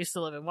where I used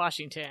to live in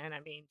Washington, I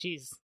mean,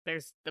 geez,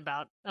 there's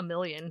about 1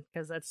 million,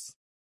 because that's...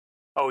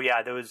 Oh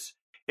yeah, there was,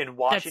 in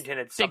Washington,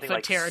 it's something Bigfoot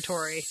like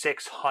territory.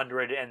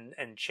 600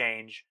 and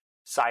change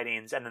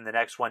sightings, and then the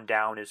next one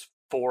down is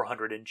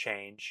 400 and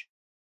change.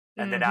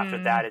 And then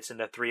after that, it's in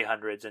the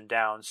 300s and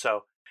down.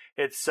 So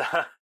it's,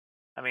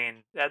 I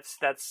mean, that's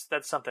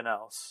something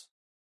else.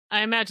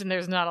 I imagine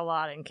there's not a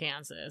lot in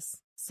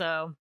Kansas.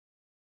 So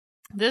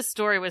this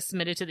story was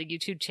submitted to the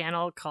YouTube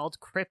channel called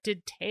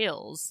Cryptid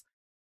Tales.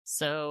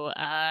 So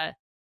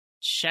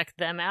check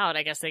them out.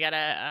 I guess they got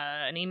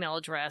an email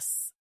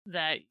address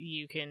that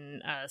you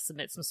can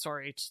submit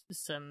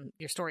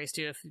your stories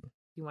to if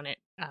you want it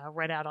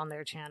read out on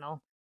their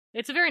channel.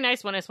 It's a very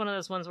nice one. It's one of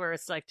those ones where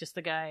it's like just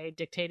the guy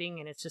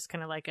dictating, and it's just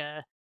kind of like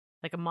a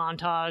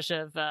montage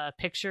of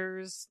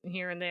pictures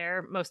here and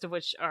there, most of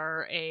which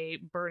are a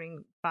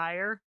burning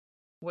fire,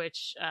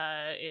 which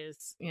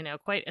is,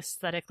 quite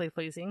aesthetically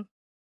pleasing.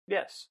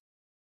 Yes.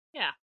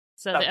 Yeah.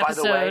 So the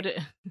episode... By the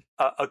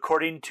way,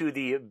 according to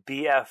the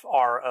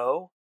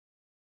BFRO,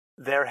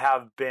 there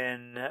have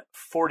been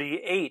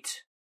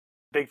 48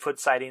 Bigfoot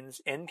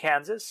sightings in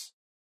Kansas.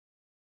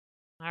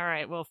 All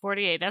right. Well,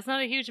 48. That's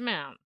not a huge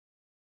amount.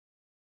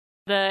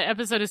 The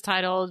episode is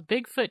titled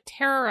Bigfoot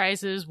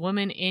Terrorizes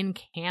Woman in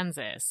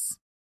Kansas.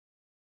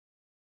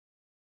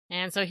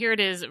 And so here it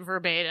is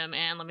verbatim,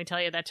 and let me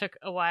tell you, that took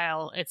a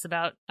while. It's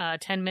about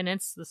 10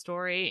 minutes, the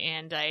story,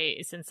 and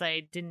since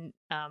I didn't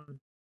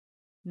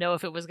know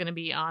if it was going to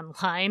be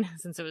online,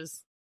 since it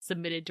was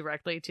submitted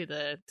directly to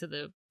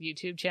the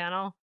YouTube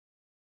channel,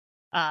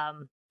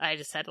 I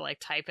just had to like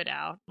type it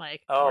out,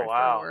 like word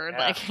for word,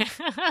 yeah. like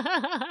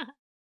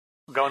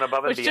going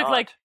above and which beyond. took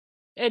like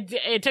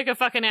it took a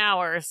fucking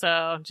hour,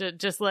 so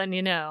just letting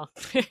you know.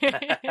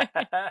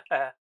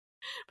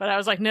 But I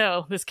was like,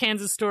 no, this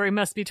Kansas story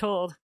must be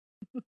told.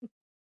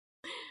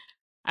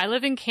 I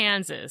live in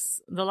Kansas,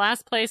 the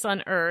last place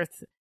on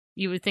Earth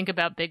you would think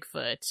about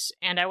Bigfoot,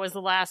 and I was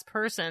the last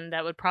person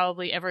that would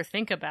probably ever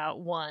think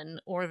about one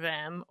or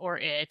them or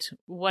it,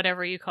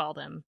 whatever you call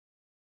them.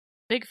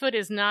 Bigfoot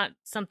is not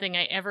something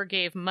I ever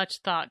gave much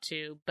thought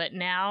to, but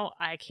now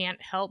I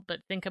can't help but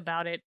think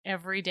about it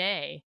every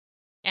day,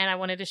 and I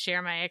wanted to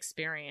share my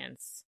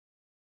experience.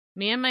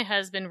 Me and my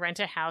husband rent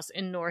a house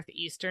in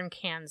northeastern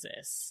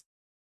Kansas,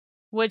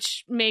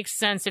 which makes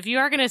sense. If you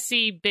are going to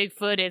see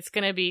Bigfoot, it's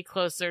going to be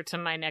closer to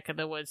my neck of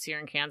the woods here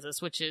in Kansas,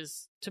 which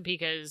is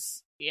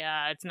Topeka's.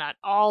 Yeah, it's not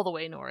all the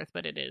way north,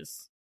 but it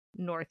is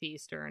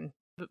northeastern,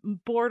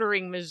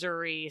 bordering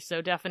Missouri,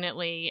 so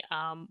definitely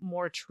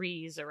more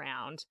trees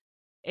around.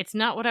 It's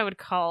not what I would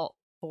call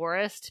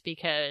forest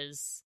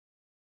because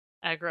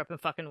I grew up in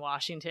fucking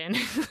Washington.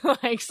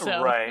 Like,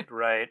 so.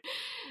 Right.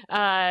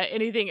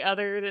 Anything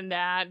other than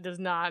that does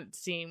not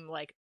seem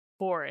like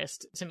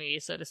forest to me,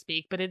 so to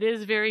speak, but it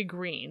is very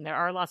green. There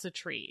are lots of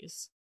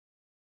trees.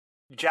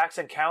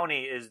 Jackson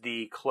County is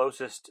the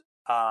closest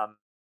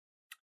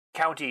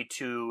county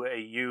to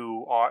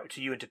you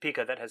in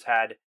Topeka that has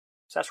had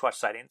Sasquatch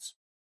sightings.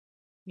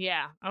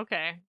 Yeah,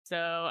 okay. So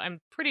I'm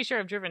pretty sure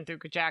I've driven through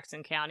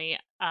Jackson County.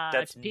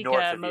 That's Topeka,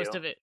 north of most you.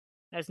 of it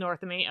is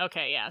north of me.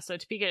 Okay, yeah. So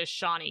Topeka is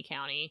Shawnee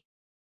County.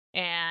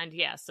 And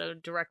yeah, so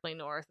directly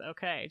north.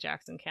 Okay,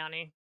 Jackson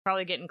County.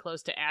 Probably getting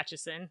close to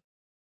Atchison.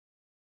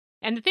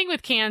 And the thing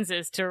with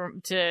Kansas, to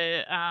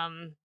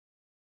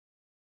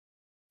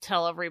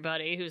tell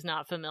everybody who's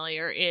not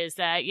familiar, is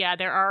that, yeah,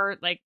 there are,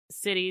 like,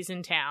 cities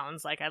and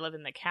towns, like I live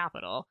in the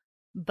capital,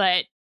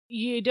 but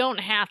you don't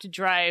have to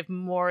drive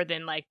more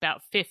than, like,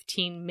 about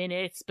 15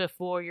 minutes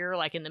before you're,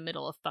 like, in the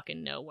middle of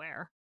fucking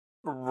nowhere.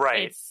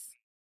 Right. It's,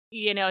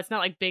 you know, it's not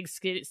like big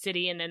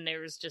city and then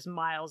there's just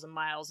miles and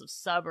miles of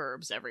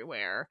suburbs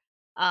everywhere.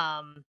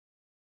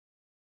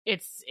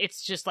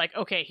 It's just like,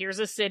 okay, here's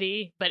a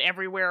city, but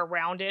everywhere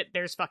around it,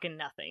 there's fucking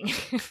nothing.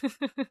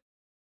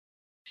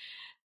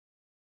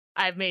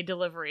 I've made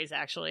deliveries,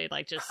 actually,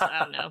 like, just, I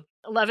don't know,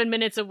 11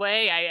 minutes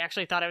away. I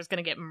actually thought I was going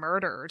to get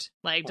murdered,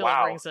 like,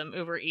 delivering some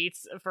Uber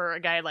Eats for a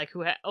guy, like,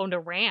 who owned a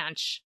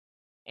ranch.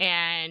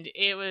 And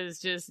it was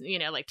just, you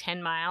know, like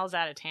 10 miles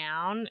out of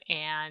town.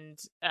 And,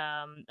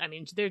 I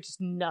mean, there's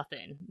just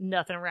nothing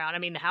around. I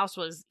mean, the house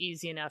was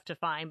easy enough to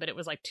find, but it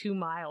was like 2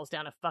 miles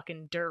down a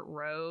fucking dirt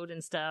road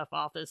and stuff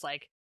off this,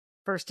 like,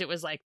 first it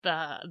was like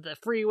the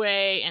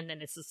freeway, and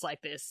then it's just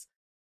like this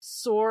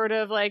sort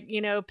of, like,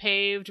 you know,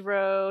 paved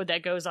road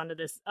that goes onto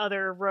this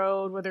other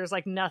road where there's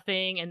like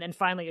nothing, and then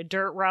finally a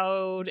dirt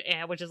road,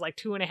 and which is like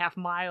 2.5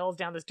 miles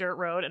down this dirt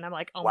road. And I'm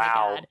like, oh my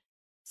God.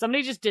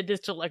 Somebody just did this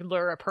to, like,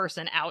 lure a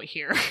person out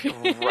here.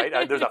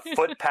 Right. There's a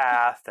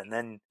footpath, and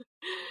then,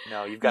 you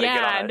know, you've got to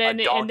get on a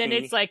donkey. And then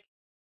it's like,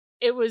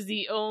 it was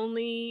the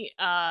only,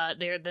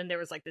 then there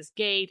was, like, this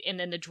gate, and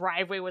then the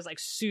driveway was, like,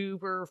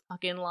 super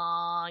fucking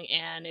long,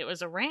 and it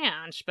was a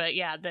ranch. But,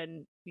 yeah,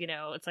 then, you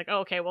know, it's like,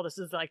 oh, okay, well, this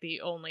is, like,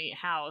 the only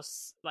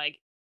house, like,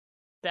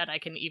 that I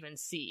can even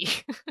see.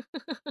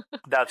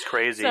 That's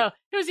crazy. So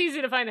it was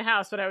easy to find the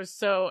house, but I was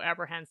so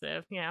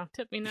apprehensive. You know,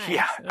 tipped me nice.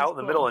 Yeah, out in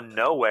the middle of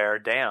nowhere.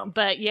 Damn.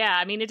 But yeah,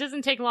 I mean, it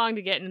doesn't take long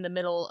to get in the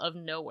middle of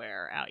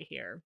nowhere out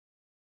here.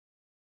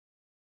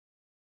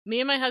 Me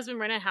and my husband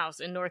rent a house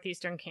in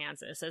northeastern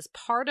Kansas. As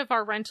part of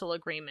our rental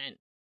agreement,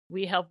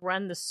 we help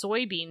run the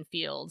soybean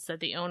fields that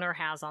the owner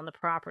has on the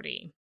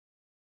property.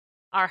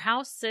 Our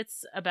house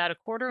sits about a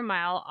quarter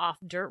mile off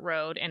dirt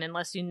road, and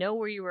unless you know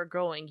where you are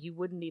going, you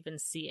wouldn't even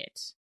see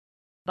it.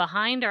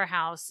 Behind our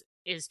house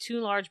is 2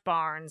 large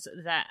barns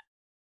that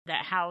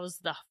house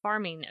the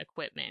farming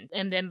equipment,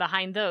 and then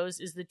behind those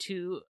is the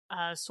 2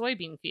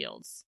 soybean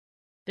fields.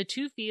 The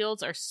 2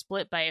 fields are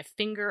split by a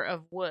finger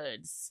of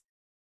woods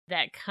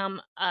that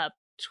come up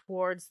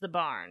towards the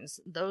barns.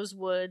 Those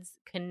woods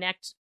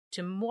connect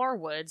to more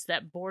woods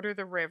that border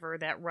the river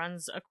that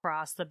runs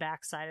across the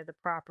backside of the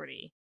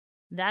property.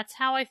 That's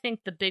how I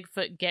think the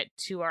Bigfoot get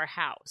to our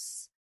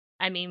house.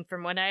 I mean,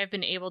 from what I have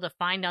been able to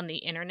find on the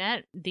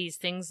internet, these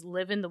things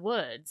live in the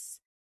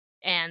woods,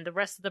 and the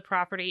rest of the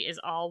property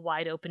is all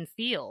wide open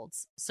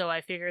fields, so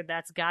I figured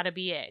that's gotta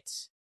be it.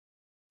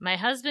 My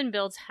husband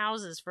builds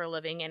houses for a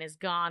living and is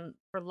gone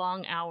for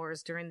long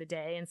hours during the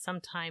day and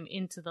sometime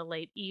into the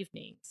late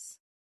evenings.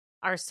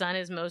 Our son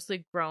is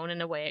mostly grown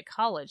and away at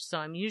college, so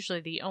I'm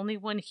usually the only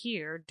one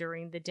here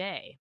during the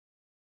day.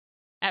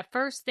 At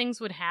first,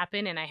 things would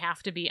happen, and I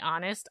have to be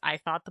honest, I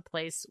thought the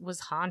place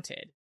was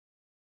haunted.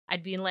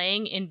 I'd be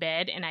laying in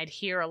bed, and I'd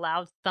hear a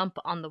loud thump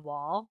on the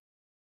wall,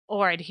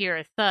 or I'd hear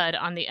a thud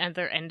on the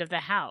other end of the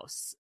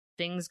house,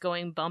 things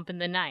going bump in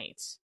the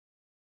night.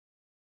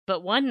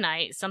 But one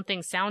night,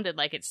 something sounded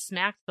like it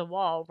smacked the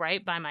wall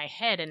right by my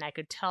head, and I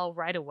could tell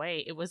right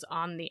away it was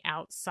on the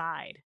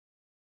outside.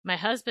 My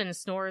husband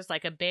snores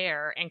like a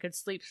bear and could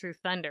sleep through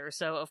thunder,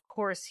 so of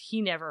course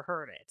he never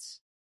heard it.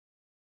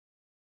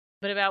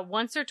 But about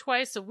once or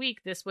twice a week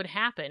this would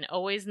happen,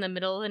 always in the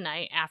middle of the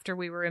night after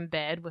we were in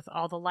bed with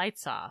all the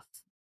lights off.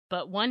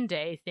 But one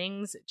day,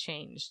 things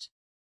changed.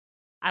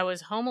 I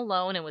was home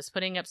alone and was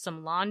putting up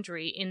some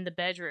laundry in the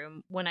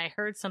bedroom when I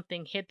heard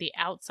something hit the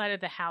outside of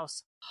the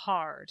house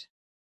hard.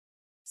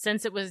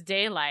 Since it was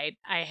daylight,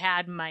 I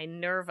had my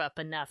nerve up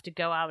enough to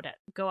go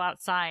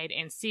outside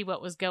and see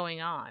what was going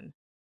on.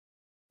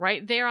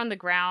 Right there on the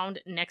ground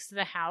next to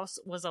the house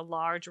was a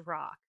large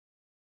rock.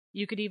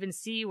 You could even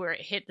see where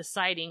it hit the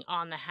siding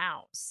on the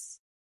house.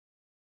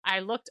 I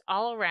looked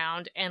all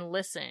around and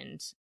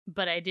listened,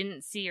 but I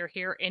didn't see or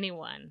hear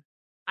anyone.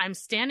 I'm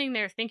standing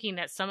there thinking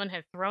that someone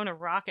had thrown a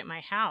rock at my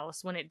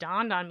house when it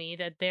dawned on me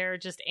that there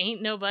just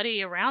ain't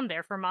nobody around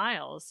there for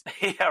miles.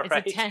 Yeah,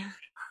 right.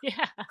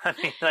 Yeah. I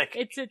mean, like...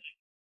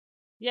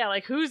 Yeah,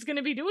 like, who's going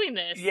to be doing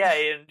this? Yeah,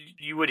 and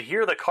you would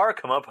hear the car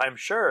come up, I'm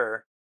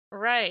sure.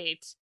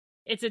 Right.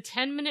 It's a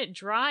 10-minute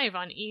drive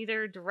in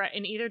either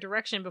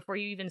direction before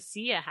you even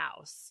see a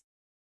house.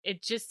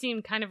 It just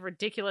seemed kind of a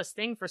ridiculous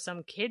thing for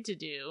some kid to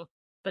do,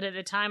 but at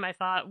the time I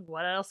thought,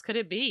 what else could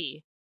it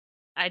be?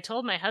 I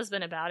told my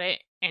husband about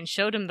it and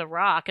showed him the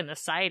rock and the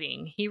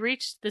sighting. He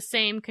reached the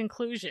same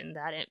conclusion,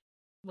 that it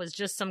was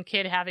just some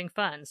kid having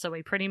fun, so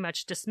we pretty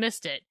much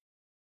dismissed it,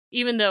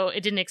 even though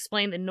it didn't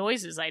explain the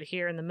noises I'd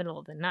hear in the middle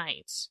of the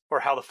night.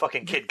 Or how the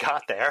fucking kid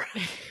got there.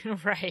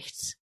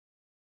 Right.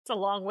 It's a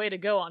long way to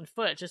go on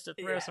foot just to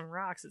throw some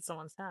rocks at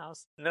someone's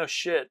house. No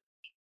shit.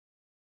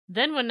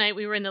 Then one night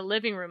we were in the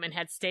living room and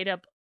had stayed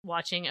up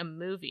watching a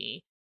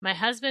movie. My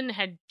husband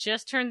had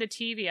just turned the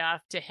TV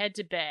off to head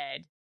to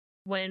bed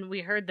when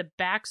we heard the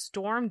back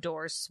storm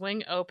doors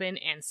swing open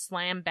and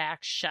slam back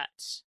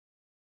shut.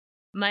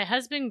 My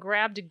husband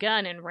grabbed a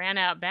gun and ran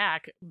out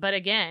back, but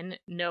again,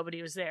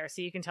 nobody was there.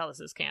 So you can tell this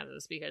is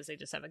Kansas because they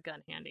just have a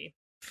gun handy.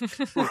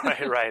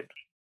 Right.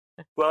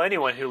 Well,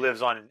 anyone who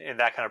lives in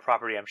that kind of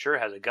property, I'm sure,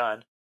 has a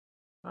gun.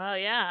 Well,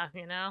 yeah,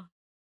 you know.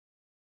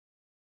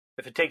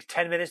 If it takes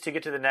 10 minutes to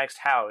get to the next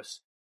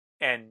house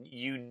and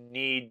you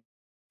need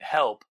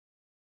help...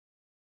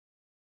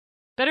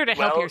 Better to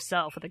help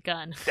yourself with a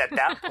gun. At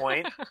that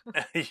point,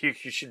 you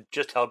should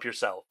just help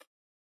yourself.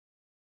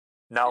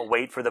 Not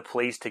wait for the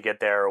police to get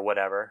there or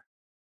whatever.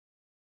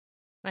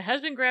 My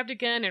husband grabbed a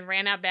gun and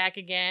ran out back,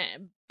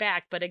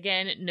 but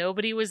again,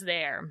 nobody was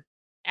there.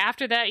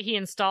 After that, he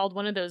installed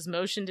one of those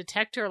motion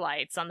detector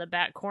lights on the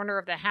back corner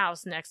of the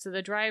house next to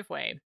the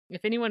driveway.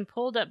 If anyone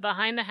pulled up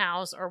behind the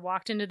house or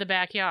walked into the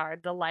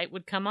backyard, the light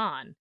would come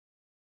on.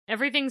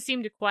 Everything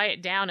seemed to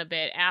quiet down a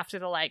bit after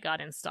the light got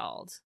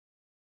installed.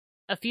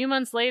 A few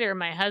months later,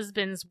 my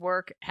husband's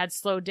work had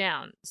slowed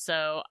down,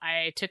 so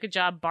I took a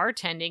job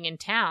bartending in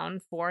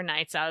town 4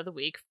 nights out of the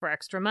week for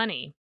extra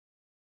money.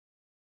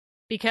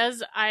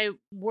 Because I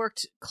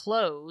worked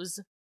close,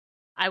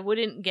 I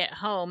wouldn't get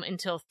home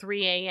until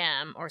 3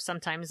 a.m. or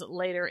sometimes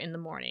later in the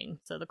morning,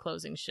 so the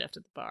closing shift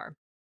at the bar.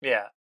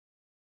 Yeah.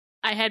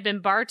 I had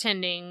been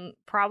bartending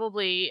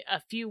probably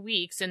a few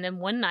weeks, and then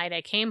one night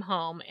I came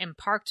home and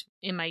parked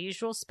in my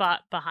usual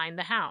spot behind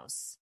the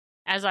house.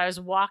 As I was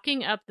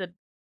walking up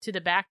to the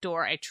back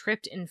door, I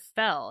tripped and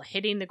fell,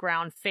 hitting the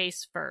ground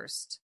face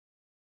first.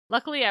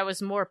 Luckily, I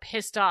was more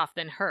pissed off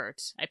than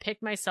hurt. I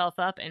picked myself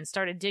up and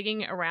started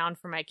digging around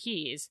for my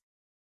keys.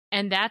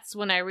 And that's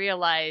when I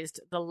realized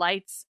the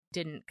lights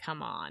didn't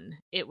come on.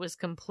 It was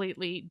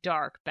completely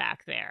dark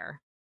back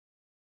there.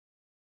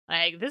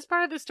 Like, this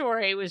part of the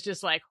story was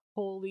just like,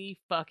 holy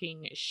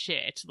fucking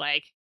shit.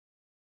 Like,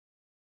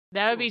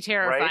 that would be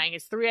terrifying. Right?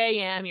 It's 3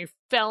 a.m., you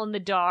fell in the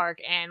dark,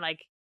 and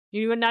like,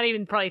 you're not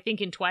even probably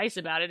thinking twice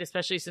about it,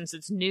 especially since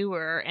it's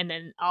newer, and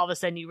then all of a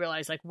sudden you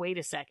realize, like, wait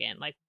a second,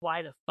 like,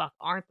 why the fuck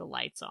aren't the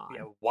lights on?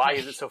 Yeah, why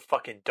is it so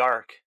fucking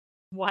dark?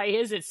 Why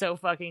is it so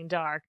fucking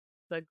dark?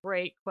 It's a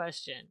great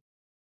question.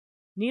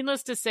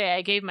 Needless to say,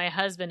 I gave my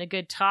husband a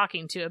good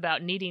talking to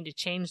about needing to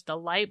change the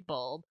light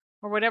bulb,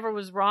 or whatever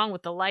was wrong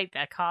with the light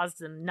that caused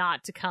them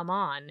not to come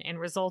on, and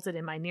resulted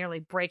in my nearly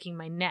breaking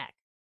my neck.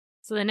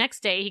 So the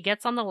next day, he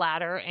gets on the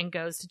ladder and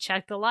goes to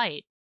check the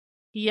light.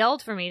 He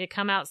yelled for me to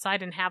come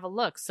outside and have a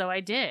look, so I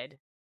did.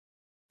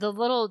 The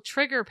little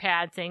trigger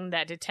pad thing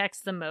that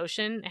detects the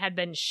motion had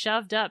been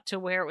shoved up to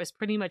where it was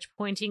pretty much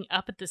pointing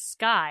up at the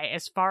sky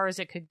as far as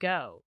it could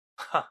go.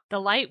 Huh. The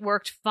light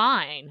worked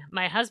fine.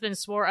 My husband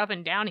swore up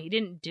and down he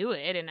didn't do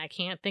it, and I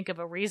can't think of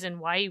a reason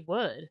why he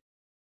would.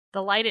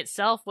 The light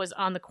itself was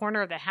on the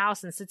corner of the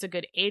house and sits a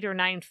good 8 or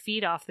 9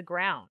 feet off the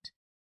ground.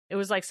 It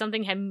was like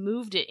something had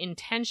moved it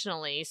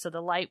intentionally so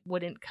the light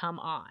wouldn't come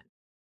on.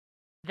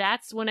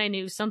 That's when I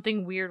knew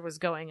something weird was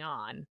going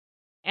on,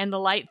 and the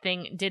light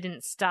thing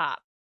didn't stop.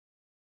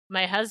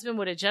 My husband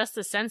would adjust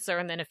the sensor,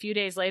 and then a few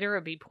days later it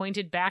would be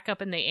pointed back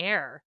up in the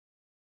air.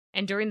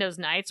 And during those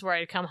nights where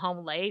I'd come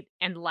home late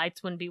and the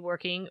lights wouldn't be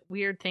working,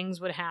 weird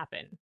things would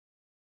happen.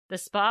 The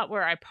spot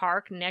where I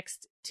park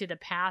next to the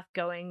path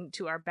going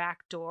to our back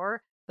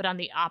door, but on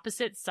the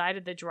opposite side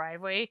of the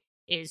driveway,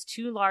 is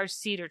 2 large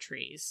cedar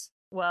trees.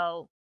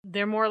 Well,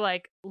 they're more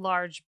like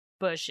large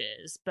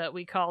bushes, but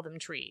we call them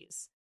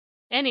trees.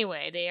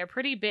 Anyway, they are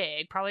pretty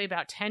big, probably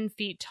about 10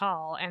 feet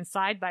tall, and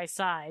side by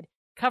side,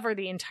 cover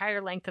the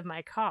entire length of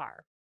my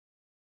car.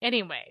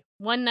 Anyway,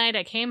 one night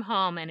I came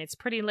home and it's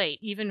pretty late,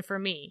 even for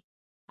me.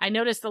 I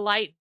noticed the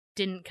light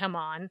didn't come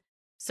on,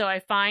 so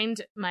I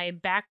find my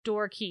back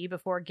door key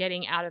before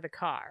getting out of the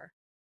car.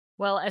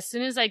 Well, as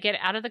soon as I get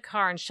out of the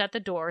car and shut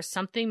the door,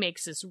 something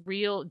makes this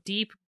real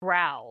deep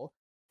growl,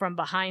 from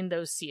behind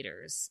those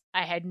cedars.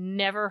 I had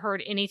never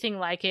heard anything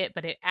like it,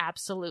 but it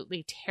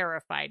absolutely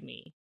terrified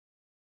me.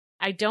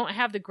 I don't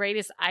have the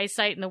greatest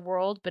eyesight in the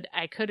world, but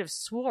I could have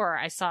swore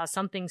I saw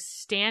something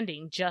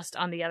standing just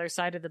on the other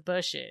side of the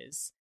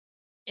bushes.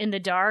 In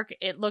the dark,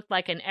 it looked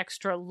like an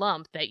extra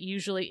lump that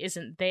usually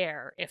isn't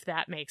there, if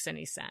that makes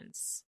any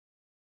sense.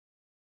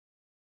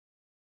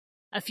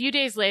 A few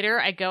days later,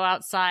 I go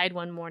outside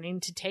one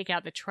morning to take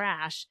out the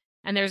trash,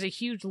 and there's a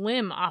huge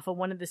limb off of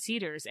one of the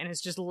cedars, and it's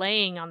just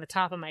laying on the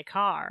top of my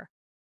car.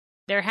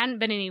 There hadn't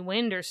been any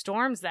wind or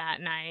storms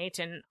that night,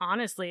 and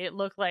honestly, it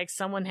looked like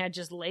someone had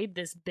just laid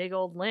this big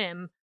old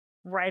limb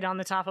right on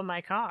the top of my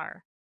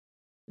car.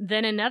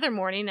 Then another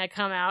morning, I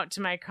come out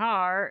to my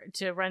car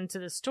to run to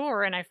the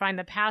store, and I find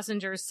the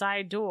passenger's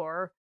side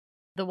door,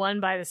 the one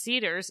by the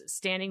cedars,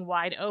 standing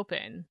wide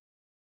open.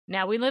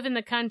 Now, we live in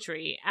the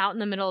country, out in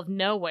the middle of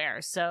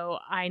nowhere, so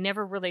I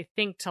never really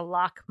think to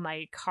lock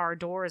my car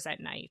doors at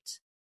night.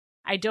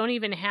 I don't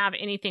even have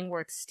anything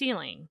worth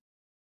stealing.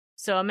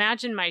 So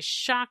imagine my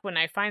shock when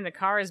I find the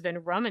car has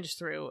been rummaged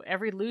through.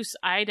 Every loose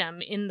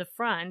item in the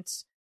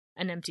front,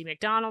 an empty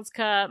McDonald's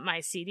cup, my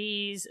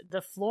CDs,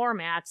 the floor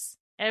mats,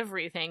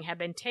 everything had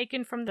been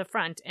taken from the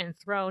front and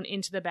thrown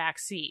into the back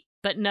seat,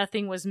 but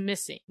nothing was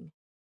missing.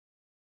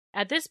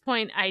 At this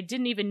point, I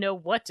didn't even know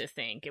what to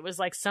think. It was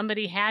like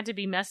somebody had to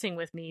be messing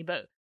with me,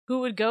 but who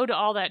would go to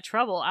all that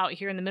trouble out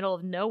here in the middle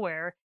of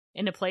nowhere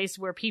in a place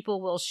where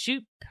people will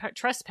shoot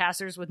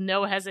trespassers with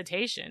no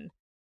hesitation?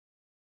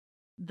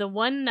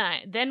 One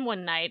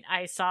night,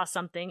 I saw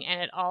something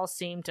and it all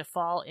seemed to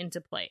fall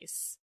into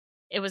place.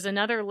 It was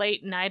another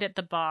late night at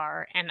the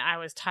bar, and I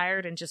was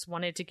tired and just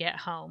wanted to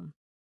get home.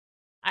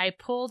 I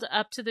pulled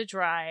up to the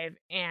drive,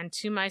 and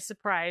to my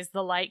surprise,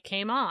 the light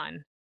came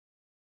on.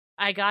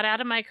 I got out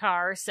of my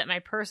car, set my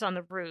purse on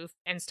the roof,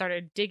 and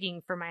started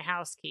digging for my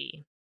house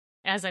key.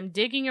 As I'm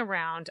digging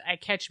around, I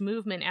catch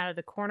movement out of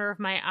the corner of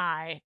my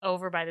eye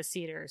over by the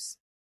cedars.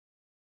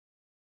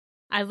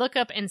 I look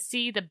up and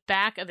see the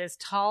back of this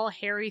tall,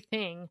 hairy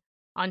thing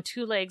on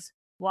two legs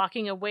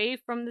walking away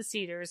from the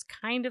cedars,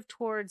 kind of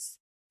towards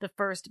the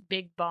first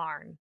big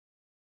barn.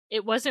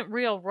 It wasn't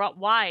real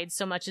wide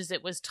so much as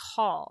it was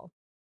tall.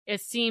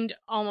 It seemed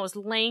almost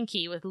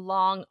lanky with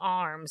long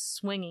arms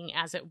swinging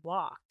as it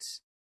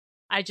walked.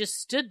 I just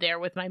stood there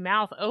with my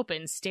mouth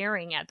open,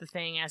 staring at the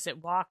thing as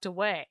it walked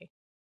away.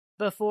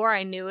 Before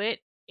I knew it,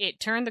 it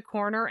turned the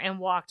corner and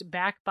walked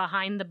back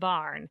behind the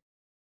barn.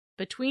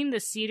 Between the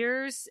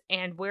cedars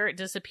and where it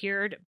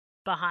disappeared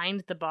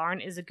behind the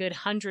barn is a good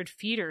 100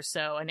 feet or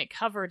so, and it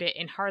covered it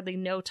in hardly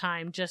no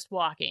time just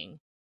walking.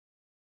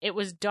 It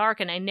was dark,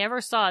 and I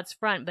never saw its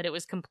front, but it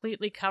was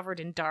completely covered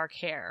in dark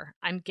hair.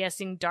 I'm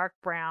guessing dark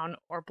brown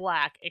or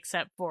black,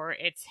 except for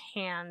its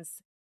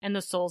hands and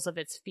the soles of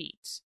its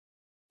feet.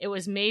 It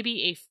was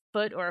maybe a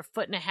foot or a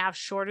foot and a half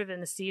shorter than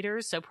the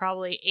cedars, so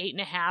probably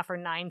 8.5 or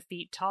 9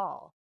 feet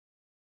tall.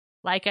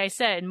 Like I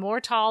said, more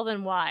tall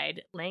than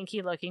wide,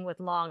 lanky looking with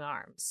long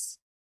arms.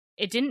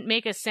 It didn't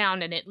make a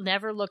sound, and it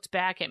never looked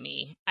back at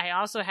me. I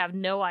also have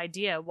no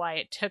idea why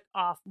it took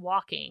off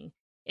walking.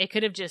 It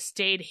could have just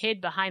stayed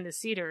hid behind the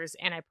cedars,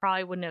 and I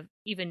probably wouldn't have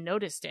even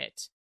noticed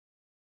it.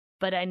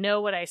 But I know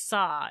what I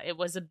saw. It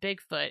was a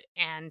Bigfoot,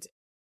 and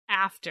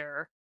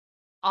after,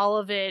 all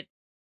of it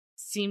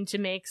seemed to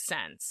make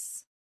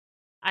sense.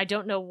 I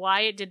don't know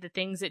why it did the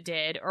things it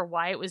did, or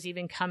why it was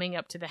even coming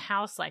up to the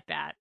house like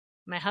that.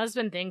 My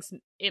husband thinks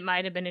it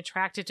might have been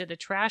attracted to the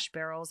trash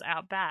barrels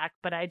out back,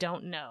 but I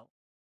don't know.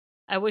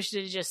 I wish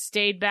it had just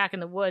stayed back in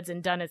the woods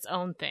and done its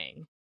own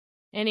thing.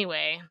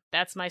 Anyway,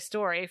 that's my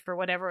story for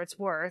whatever it's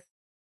worth.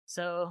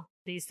 So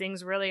these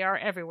things really are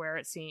everywhere,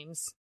 it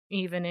seems,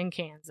 even in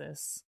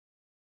Kansas.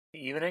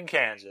 Even in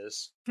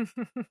Kansas.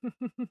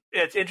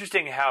 It's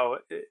interesting how,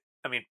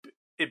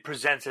 it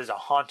presents as a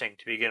haunting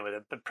to begin with.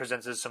 It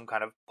presents as some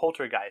kind of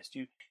poltergeist.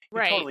 You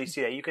right. totally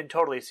see that. You can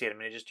totally see it.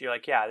 You're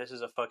like, yeah, this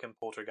is a fucking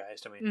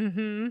poltergeist.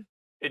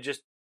 It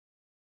just...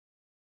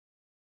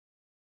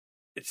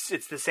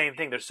 It's the same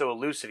thing. They're so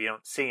elusive. You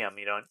don't see them.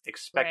 You don't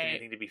expect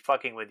anything to be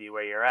fucking with you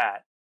where you're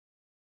at.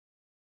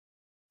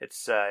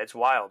 It's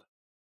wild.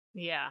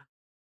 Yeah.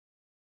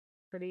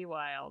 Pretty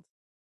wild.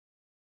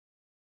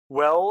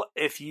 Well,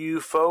 if you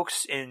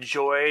folks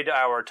enjoyed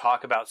our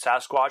talk about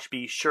Sasquatch,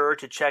 be sure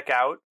to check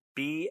out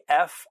BFRO.net.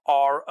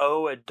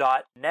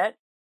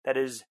 That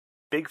is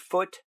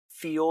Bigfoot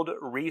Field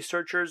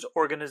Researchers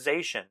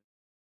Organization.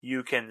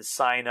 You can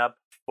sign up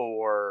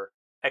for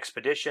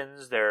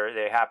expeditions.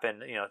 They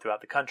happen,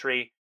 throughout the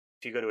country.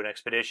 If you go to an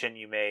expedition,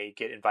 you may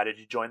get invited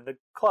to join the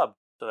club.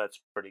 So that's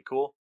pretty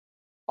cool.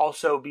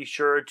 Also, be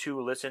sure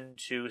to listen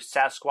to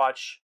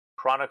Sasquatch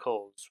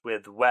Chronicles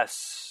with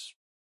Wes.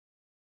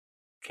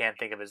 Can't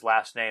think of his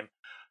last name.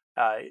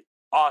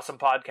 Awesome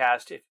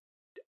podcast.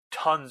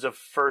 Tons of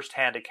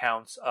first-hand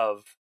accounts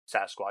of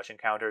Sasquatch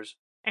encounters.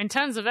 And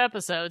tons of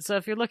episodes. So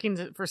if you're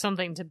looking for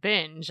something to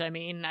binge,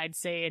 I'd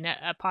say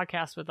a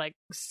podcast with like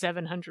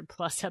 700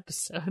 plus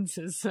episodes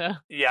is...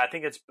 Yeah, I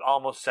think it's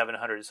almost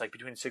 700. It's like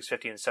between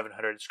 650 and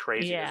 700. It's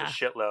crazy. Yeah. There's a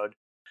shitload.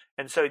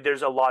 And so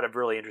there's a lot of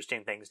really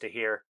interesting things to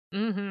hear.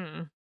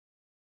 Mm-hmm.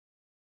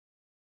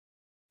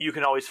 You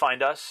can always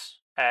find us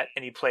at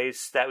any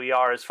place that we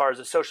are as far as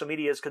the social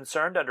media is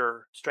concerned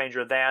under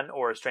Stranger Than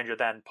or Stranger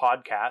Than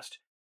Podcast.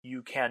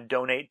 You can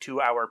donate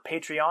to our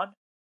Patreon,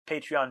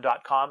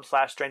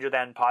 patreon.com/Stranger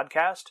Than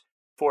Podcast.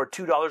 For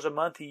 $2 a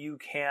month, you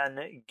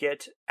can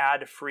get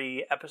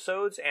ad-free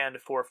episodes, and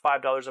for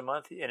 $5 a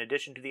month, in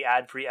addition to the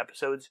ad-free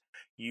episodes,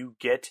 you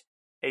get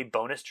a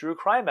bonus true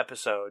crime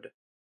episode.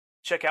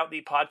 Check out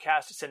the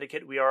podcast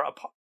syndicate. We are a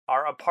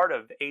part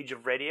of Age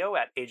of Radio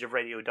at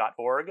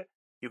ageofradio.org.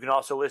 You can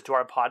also listen to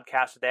our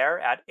podcast there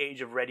at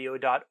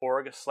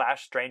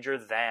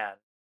ageofradio.org/strangerthan.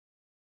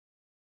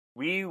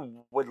 We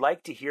would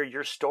like to hear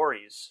your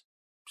stories.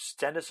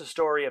 Send us a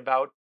story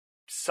about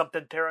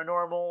something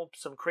paranormal,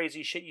 some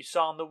crazy shit you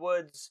saw in the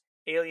woods,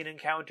 alien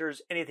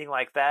encounters, anything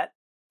like that.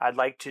 I'd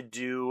like to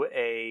do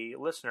a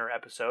listener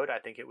episode. I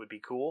think it would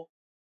be cool.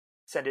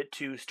 Send it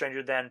to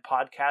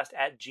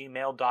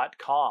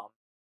strangerthanpodcast@gmail.com.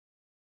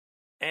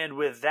 And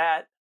with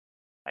that,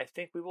 I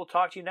think we will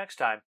talk to you next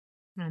time.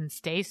 And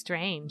stay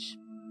strange.